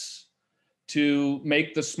fitness to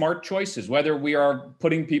make the smart choices, whether we are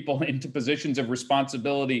putting people into positions of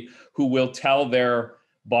responsibility who will tell their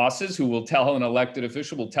bosses, who will tell an elected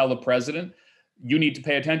official, will tell the president, you need to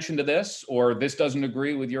pay attention to this, or this doesn't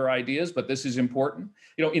agree with your ideas, but this is important.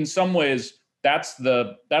 In some ways, that's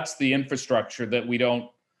the infrastructure that we don't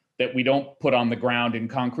put on the ground in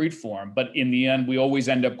concrete form. But in the end, we always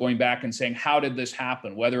end up going back and saying, how did this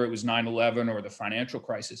happen? Whether it was 9/11 or the financial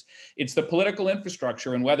crisis, it's the political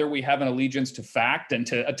infrastructure, and whether we have an allegiance to fact and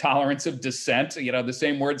to a tolerance of dissent, the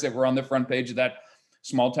same words that were on the front page of that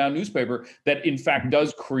small town newspaper, that in fact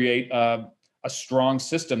does create a strong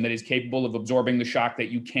system that is capable of absorbing the shock that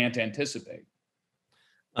you can't anticipate.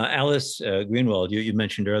 Alice Greenwald, you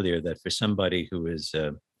mentioned earlier that for somebody who is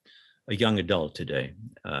a young adult today,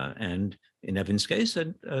 and in Evan's case, a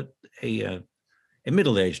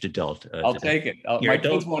middle-aged adult. I'll take it. My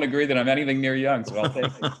kids won't agree that I'm anything near young, so I'll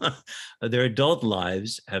take it. Their adult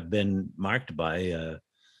lives have been marked by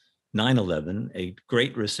 9/11, a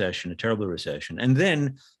great recession, a terrible recession, and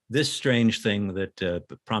then this strange thing that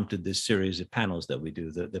prompted this series of panels that we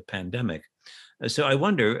do, the pandemic. So I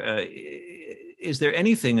wonder, is there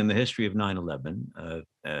anything in the history of 9/11,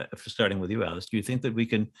 starting with you, Alice, do you think that we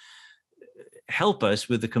can help us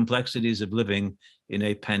with the complexities of living in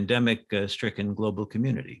a pandemic-stricken global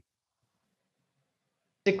community?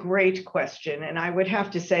 It's a great question. And I would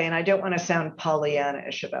have to say, and I don't want to sound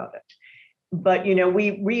Pollyanna-ish about it, but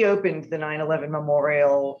we reopened the 9/11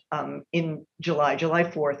 memorial in July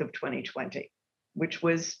 4th of 2020, which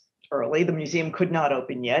was early. The museum could not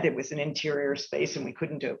open yet. It was an interior space and we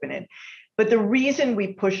couldn't open it. But the reason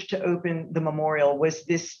we pushed to open the memorial was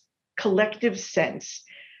this collective sense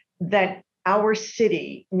that our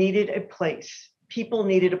city needed a place, people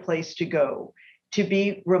needed a place to go, to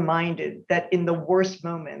be reminded that in the worst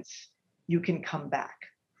moments, you can come back.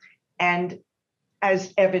 And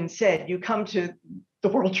as Evan said, you come to the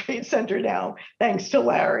World Trade Center now, thanks to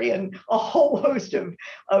Larry and a whole host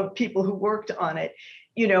of people who worked on it.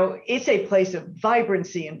 It's a place of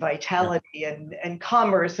vibrancy and vitality and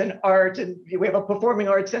commerce and art. And we have a performing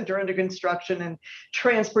arts center under construction and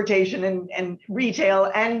transportation and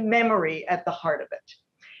retail and memory at the heart of it.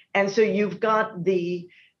 And so you've got the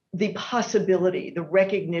possibility, the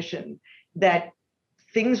recognition that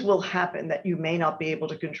things will happen that you may not be able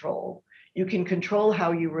to control. You can control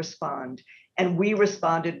how you respond. And we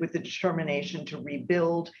responded with the determination to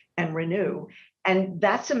rebuild and renew. And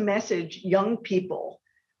that's a message young people,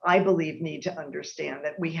 I believe, need to understand,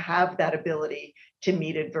 that we have that ability to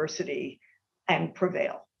meet adversity and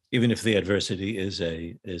prevail. Even if the adversity is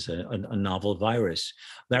a novel virus.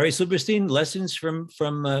 Larry Silverstein, lessons from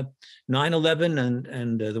 9/11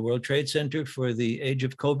 and the World Trade Center for the age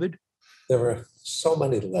of COVID? There are so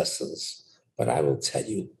many lessons, but I will tell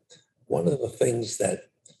you, one of the things that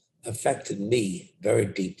affected me very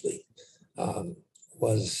deeply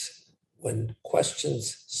was when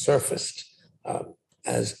questions surfaced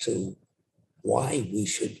as to why we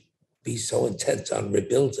should be so intent on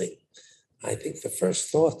rebuilding. I think the first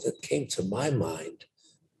thought that came to my mind,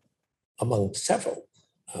 among several,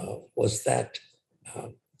 was that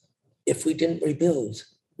if we didn't rebuild,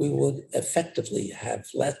 we would effectively have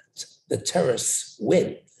let the terrorists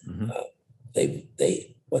win. Mm-hmm.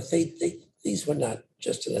 These were not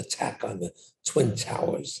just an attack on the Twin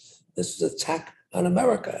Towers. This is an attack on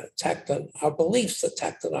America, attacked on our beliefs,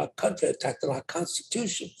 attacked on our country, attacked on our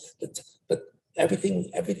Constitution, but everything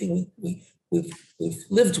we've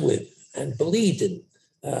lived with and believed in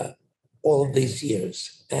all of these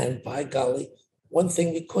years. And by golly, one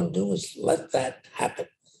thing we couldn't do is let that happen.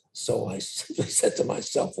 So I simply said to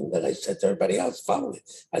myself, and then I said to everybody else following me,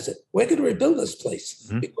 I said, we're going to rebuild this place,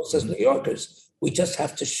 Mm-hmm. because as New Yorkers, we just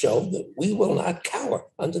have to show that we will not cower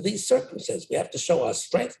under these circumstances. We have to show our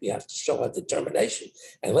strength. We have to show our determination.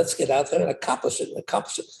 And let's get out there and accomplish it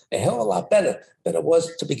a hell of a lot better than it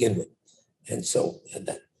was to begin with. And so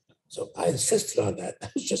I insisted on that.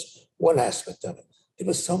 That was just one aspect of it. There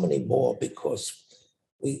were so many more, because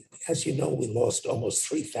we, as you know, we lost almost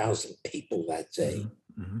 3,000 people that day.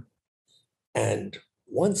 Mm-hmm. And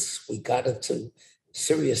once we got into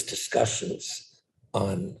serious discussions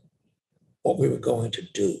on what we were going to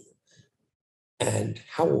do and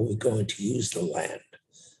how we were going to use the land,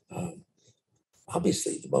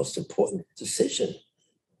 obviously the most important decision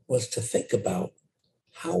was to think about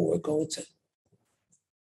how we're going to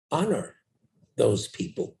honor those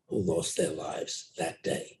people who lost their lives that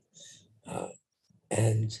day.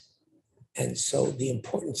 And so the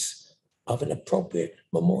importance of an appropriate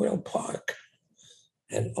memorial park.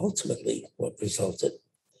 And ultimately what resulted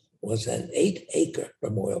was an 8-acre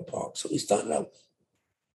memorial park. So we started out,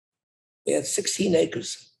 we had 16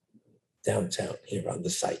 acres downtown here on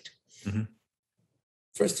the site. Mm-hmm.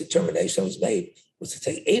 First determination was made was to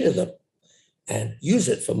take 8 of them and use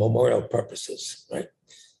it for memorial purposes, right?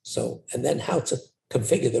 So, and then how to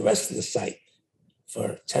configure the rest of the site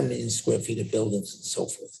for 10 million square feet of buildings and so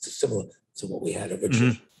forth, similar to what we had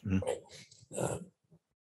originally. Mm-hmm. Right?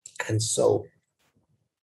 And so,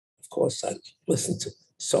 of course, I listened to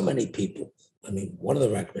so many people. I mean, one of the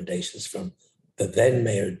recommendations from the then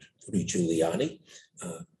Mayor Rudy Giuliani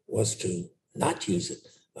was to not use it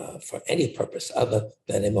for any purpose other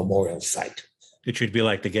than a memorial site. It should be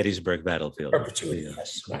like the Gettysburg battlefield. Perpetuity,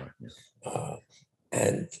 yes, right. Yeah.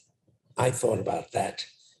 And I thought about that,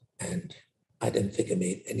 and I didn't think it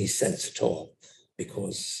made any sense at all,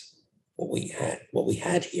 because what we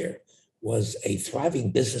had here was a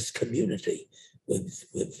thriving business community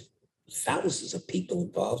with thousands of people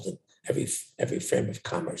involved in every frame of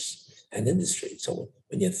commerce and industry. So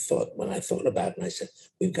when I thought about it, and I said,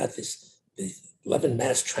 we've got this the 11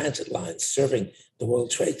 mass transit lines serving the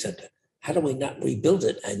World Trade Center. How do we not rebuild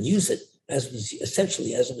it and use it as was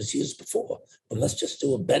essentially as it was used before? But let's just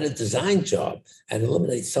do a better design job and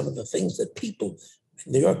eliminate some of the things that people,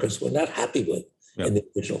 New Yorkers, were not happy with in the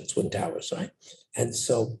original Twin Towers, right? And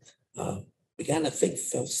so began to think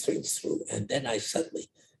those things through. And then I suddenly,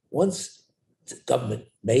 once the government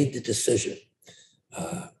made the decision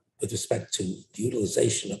with respect to the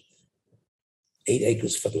utilization of 8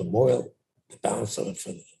 acres for the memorial, the balance of it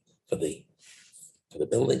for the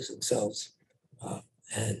buildings themselves,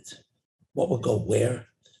 and what would go where,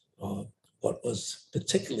 what was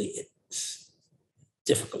particularly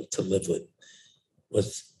difficult to live with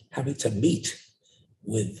was having to meet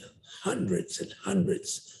with hundreds and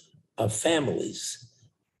hundreds of families,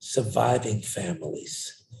 surviving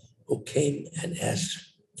families, who came and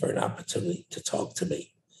asked for an opportunity to talk to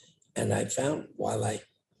me. And I found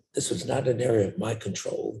this was not an area of my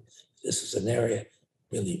control, this was an area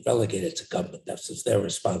really relegated to government, that was their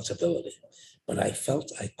responsibility. But I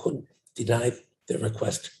felt I couldn't deny their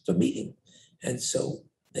request for meeting. And so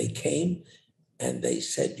they came and they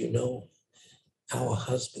said, our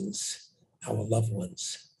husbands, our loved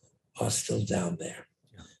ones are still down there.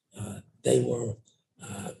 They were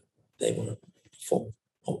for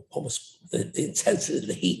almost the intensity of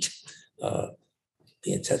the heat, the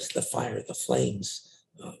intensity of the fire, the flames,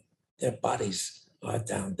 their bodies are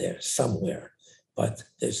down there somewhere, but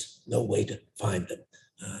there's no way to find them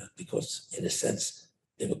because in a sense,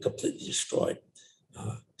 they were completely destroyed.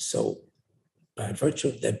 So by virtue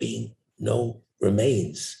of there being no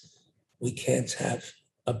remains, we can't have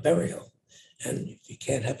a burial. And if you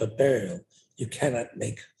can't have a burial, you cannot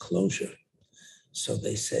make closure. So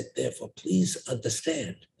they said, therefore, please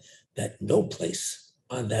understand that no place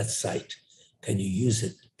on that site can you use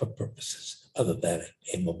it for purposes other than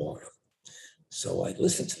a memorial. So I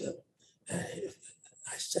listened to them.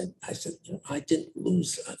 I said, I didn't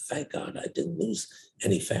lose, thank God, I didn't lose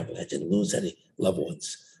any family. I didn't lose any loved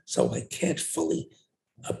ones. So I can't fully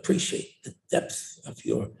appreciate the depth of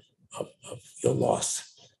your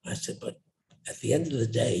loss. I said, but at the end of the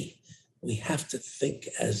day, we have to think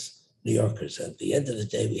as New Yorkers. At the end of the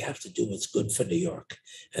day, we have to do what's good for New York.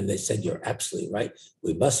 And they said, you're absolutely right.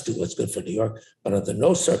 We must do what's good for New York, but under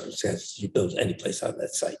no circumstances you build any place on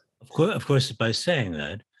that site. Of course, by saying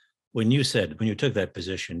that, when you took that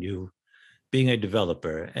position, you, being a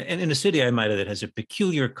developer, and in a city, I might add, that has a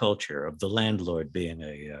peculiar culture of the landlord being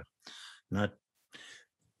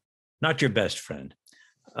not your best friend.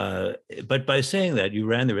 But by saying that, you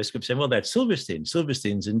ran the risk of saying, well, that's Silverstein.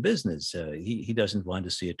 Silverstein's in business. He doesn't want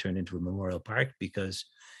to see it turned into a memorial park because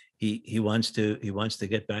he wants to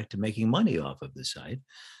get back to making money off of the site.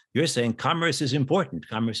 You're saying commerce is important.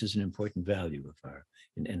 Commerce is an important value of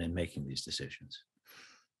in making these decisions.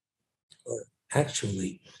 Well,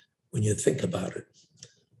 actually, when you think about it,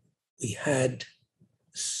 we had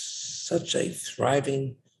such a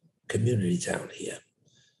thriving community down here.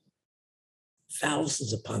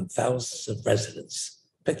 Thousands upon thousands of residents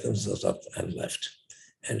picked themselves up and left.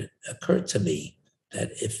 And it occurred to me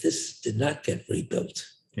that if this did not get rebuilt,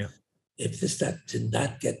 if this did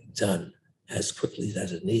not get done as quickly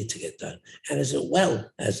as it needed to get done, and as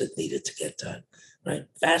well as it needed to get done, right?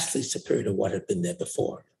 Vastly superior to what had been there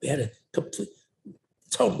before. We had to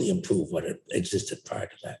totally improve what had existed prior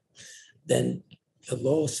to that. Then the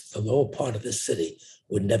lower part of this city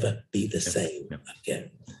would never be the same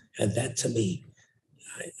again. And that, to me,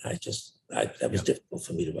 that was difficult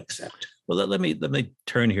for me to accept. Well, let me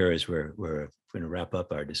turn here as we're going to wrap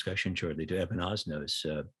up our discussion shortly to Evan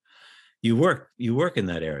Osnos. You work in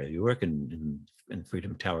that area. You work in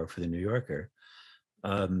Freedom Tower for the New Yorker.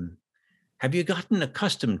 Have you gotten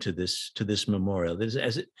accustomed to this memorial?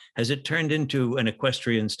 Has it turned into an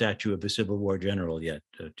equestrian statue of a Civil War general yet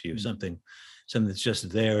to you? Something that's just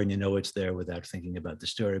there and you know it's there without thinking about the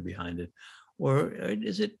story behind it, or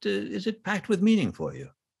is it packed with meaning for you?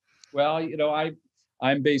 Well,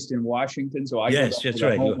 I'm based in Washington, so I go to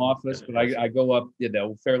the home office, but I go up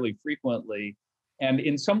fairly frequently, and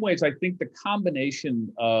in some ways, I think the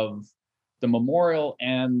combination of the memorial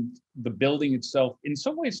and the building itself, in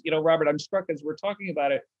some ways, Robert, I'm struck as we're talking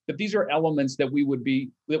about it, that these are elements that we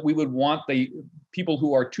would want the people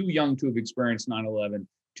who are too young to have experienced 9/11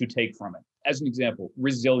 to take from it. As an example,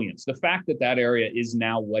 resilience. The fact that area is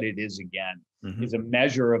now what it is again is a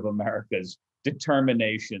measure of America's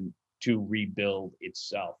determination to rebuild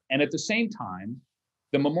itself. And at the same time,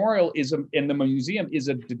 the memorial and the museum is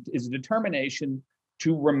a determination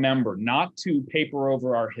to remember, not to paper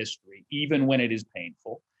over our history, even when it is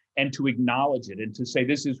painful, and to acknowledge it and to say,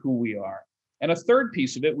 this is who we are. And a third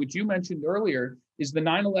piece of it, which you mentioned earlier, is the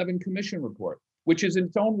 9/11 Commission report, which is in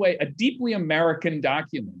its own way a deeply American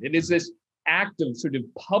document. It is this act of sort of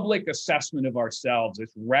public assessment of ourselves,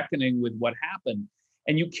 this reckoning with what happened.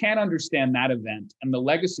 And you can't understand that event and the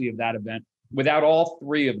legacy of that event without all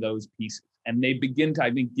three of those pieces. And they begin to,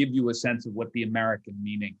 I think, give you a sense of what the American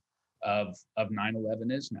meaning of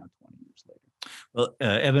 9/11 is now 20 years later. Well,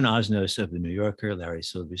 Evan Osnos of The New Yorker, Larry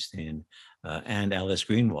Silverstein, and Alice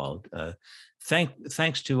Greenwald,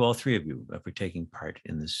 thanks to all three of you for taking part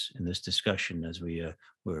in this discussion as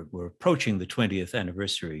we're approaching the 20th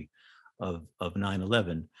anniversary of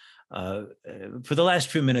 9/11. For the last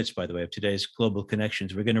few minutes, by the way, of today's Global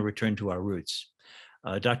Connections, we're going to return to our roots.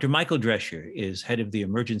 Dr. Michael Drescher is head of the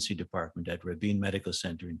emergency department at Rabin Medical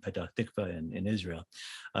Center in Petah Tikva in Israel.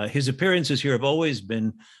 His appearances here have always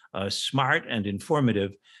been smart and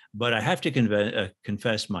informative, but I have to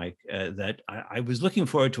confess, Mike, that I was looking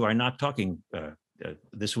forward to our not talking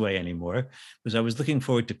this way anymore, because I was looking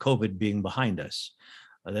forward to COVID being behind us.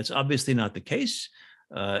 That's obviously not the case,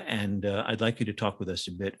 and I'd like you to talk with us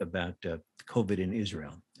a bit about COVID in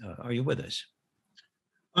Israel. Are you with us?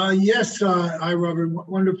 Yes, hi, Robert.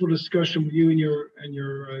 Wonderful discussion with you and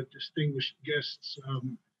your distinguished guests.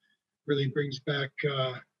 Really brings back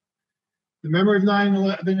the memory of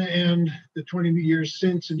 9/11 and the 20 years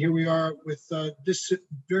since, and here we are with this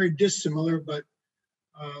very dissimilar, but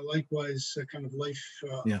likewise kind of life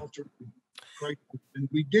altering crisis. And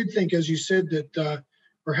we did think, as you said, that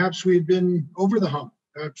perhaps we had been over the hump.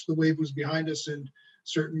 Perhaps the wave was behind us, and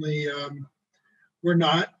certainly we're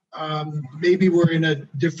not. Maybe we're in a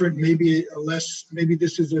different, maybe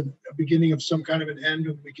this is a beginning of some kind of an end,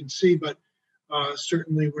 and we can see, but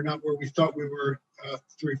certainly we're not where we thought we were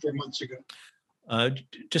 3 or 4 months ago.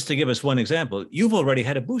 Just to give us one example, you've already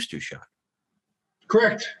had a booster shot.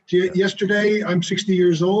 Correct. Yesterday, I'm 60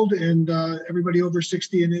 years old, and everybody over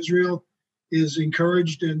 60 in Israel is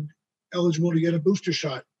encouraged and eligible to get a booster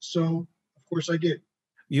shot. So, of course, I did.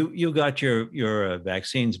 You got your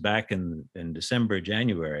vaccines back in December,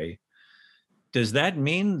 January. Does that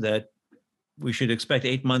mean that we should expect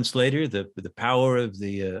 8 months later the power of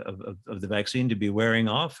the vaccine to be wearing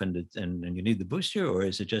off and you need the booster, or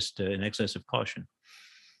is it just an excess of caution?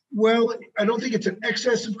 Well, I don't think it's an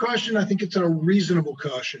excess of caution. I think it's a reasonable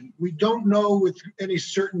caution. We don't know with any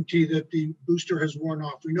certainty that the booster has worn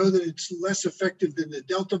off. We know that it's less effective than the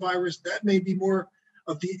Delta virus. That may be more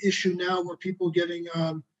of the issue now, where people getting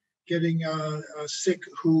sick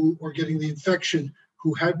or getting the infection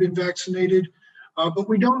who had been vaccinated. But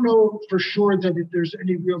we don't know for sure that if there's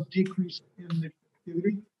any real decrease in the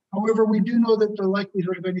activity. However, we do know that the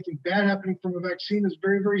likelihood of anything bad happening from a vaccine is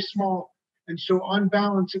very, very small. And so on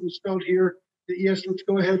balance, it was felt here that, yes, let's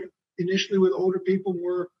go ahead initially with older people,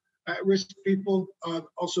 more at-risk people,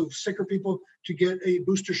 also sicker people, to get a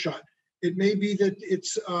booster shot. It may be that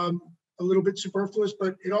it's a little bit superfluous,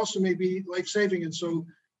 but it also may be life-saving. And so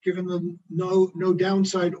given the no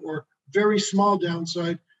downside or very small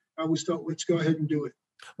downside, we thought, let's go ahead and do it.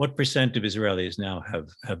 What percent of Israelis now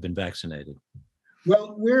have been vaccinated?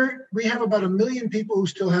 Well, we have about 1 million people who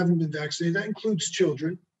still haven't been vaccinated. That includes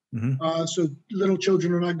children. Mm-hmm. So little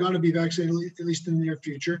children are not going to be vaccinated, at least in the near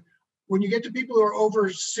future. When you get to people who are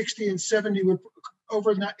over 60 and 70, we're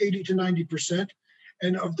over 80 to 90%.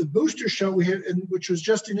 And of the booster shot we had, which was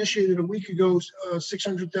just initiated a week ago,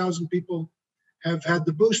 600,000 people have had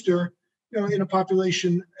the booster, in a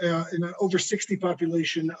population, in an over 60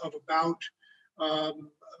 population of about 1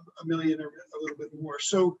 million or a little bit more.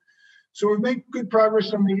 So we've made good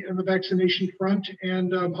progress on the vaccination front,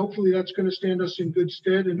 and hopefully that's going to stand us in good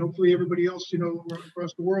stead, and hopefully everybody else,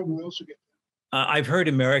 across the world will also get that. I've heard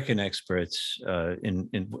American experts,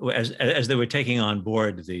 as they were taking on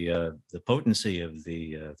board the potency of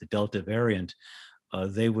the Delta variant,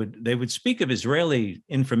 they would speak of Israeli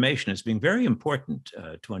information as being very important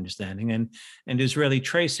to understanding, and Israeli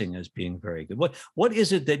tracing as being very good. What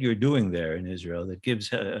is it that you're doing there in Israel that gives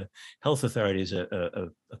health authorities a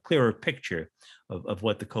clearer picture of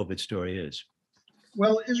what the COVID story is?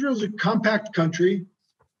 Well, Israel's a compact country,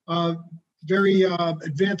 very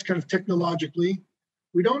advanced kind of technologically.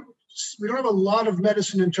 We don't have a lot of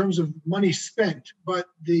medicine in terms of money spent, but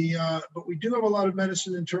we do have a lot of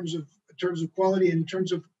medicine in terms of quality and in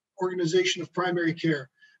terms of organization of primary care.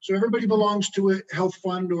 So everybody belongs to a health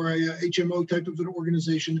fund or a HMO type of an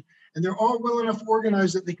organization, and they're all well enough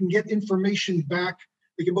organized that they can get information back.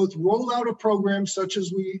 They can both roll out a program such as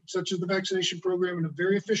the vaccination program in a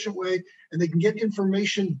very efficient way, and they can get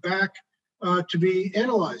information back to be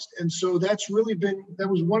analyzed. And so that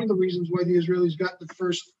was one of the reasons why the Israelis got the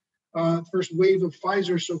first wave of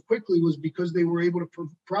Pfizer so quickly, was because they were able to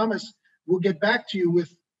promise we'll get back to you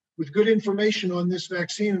with good information on this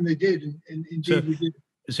vaccine. And they did, and indeed we did.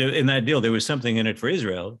 So in that deal, there was something in it for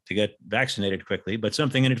Israel to get vaccinated quickly, but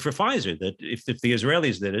something in it for Pfizer, that if the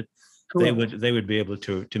Israelis did it, Correct. they would be able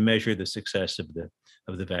to measure the success of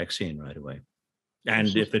the vaccine right away.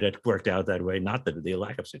 And if it had worked out that way, not the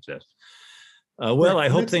lack of success. Well, I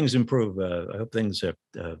hope things improve. I hope things are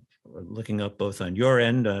looking up both on your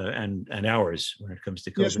end and ours when it comes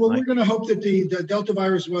to COVID. Yes, well, we're going to hope that the Delta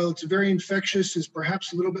virus, while it's very infectious, is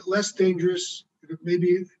perhaps a little bit less dangerous.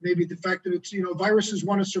 Maybe the fact that it's, viruses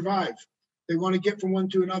want to survive. They want to get from one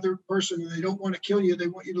to another person, and they don't want to kill you. They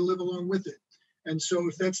want you to live along with it. And so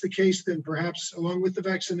if that's the case, then perhaps along with the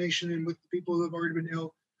vaccination and with the people who have already been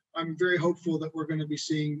ill, I'm very hopeful that we're going to be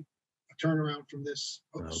seeing a turnaround from this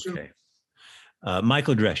soon. Okay.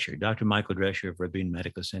 Michael Drescher, Dr. Michael Drescher of Rabin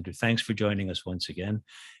Medical Center, thanks for joining us once again.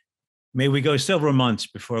 May we go several months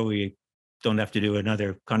before we don't have to do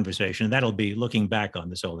another conversation. That'll be looking back on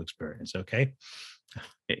this whole experience, okay?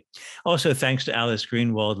 Also, thanks to Alice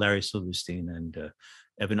Greenwald, Larry Silverstein, and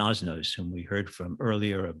Evan Osnos, whom we heard from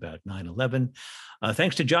earlier about 9/11.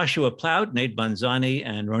 Thanks to Joshua Plout, Nate Bonzani,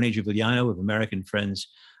 and Roni Giuliano of American Friends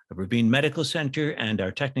of Rabin Medical Center, and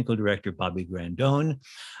our technical director, Bobby Grandone.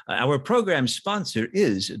 Our program sponsor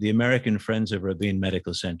is the American Friends of Rabin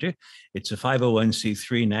Medical Center. It's a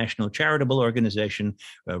 501c3 national charitable organization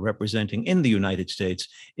representing in the United States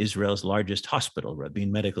Israel's largest hospital,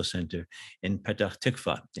 Rabin Medical Center in Petah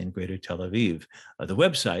Tikva in Greater Tel Aviv. The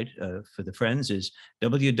website for the Friends is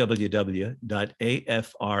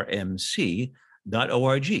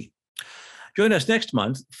www.afrmc.org. Join us next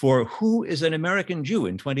month for Who is an American Jew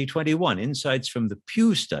in 2021? Insights from the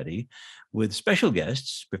Pew Study, with special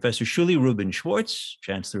guests, Professor Shuli Rubin Schwartz,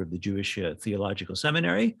 Chancellor of the Jewish Theological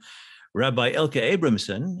Seminary, Rabbi Elke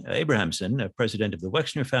Abrahamson, President of the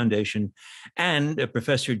Wexner Foundation, and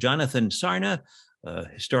Professor Jonathan Sarna,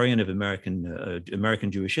 historian of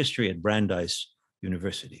American Jewish history at Brandeis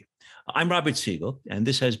University. I'm Robert Siegel, and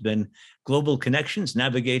this has been Global Connections,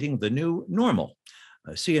 Navigating the New Normal.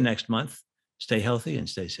 See you next month. Stay healthy and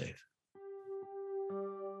stay safe.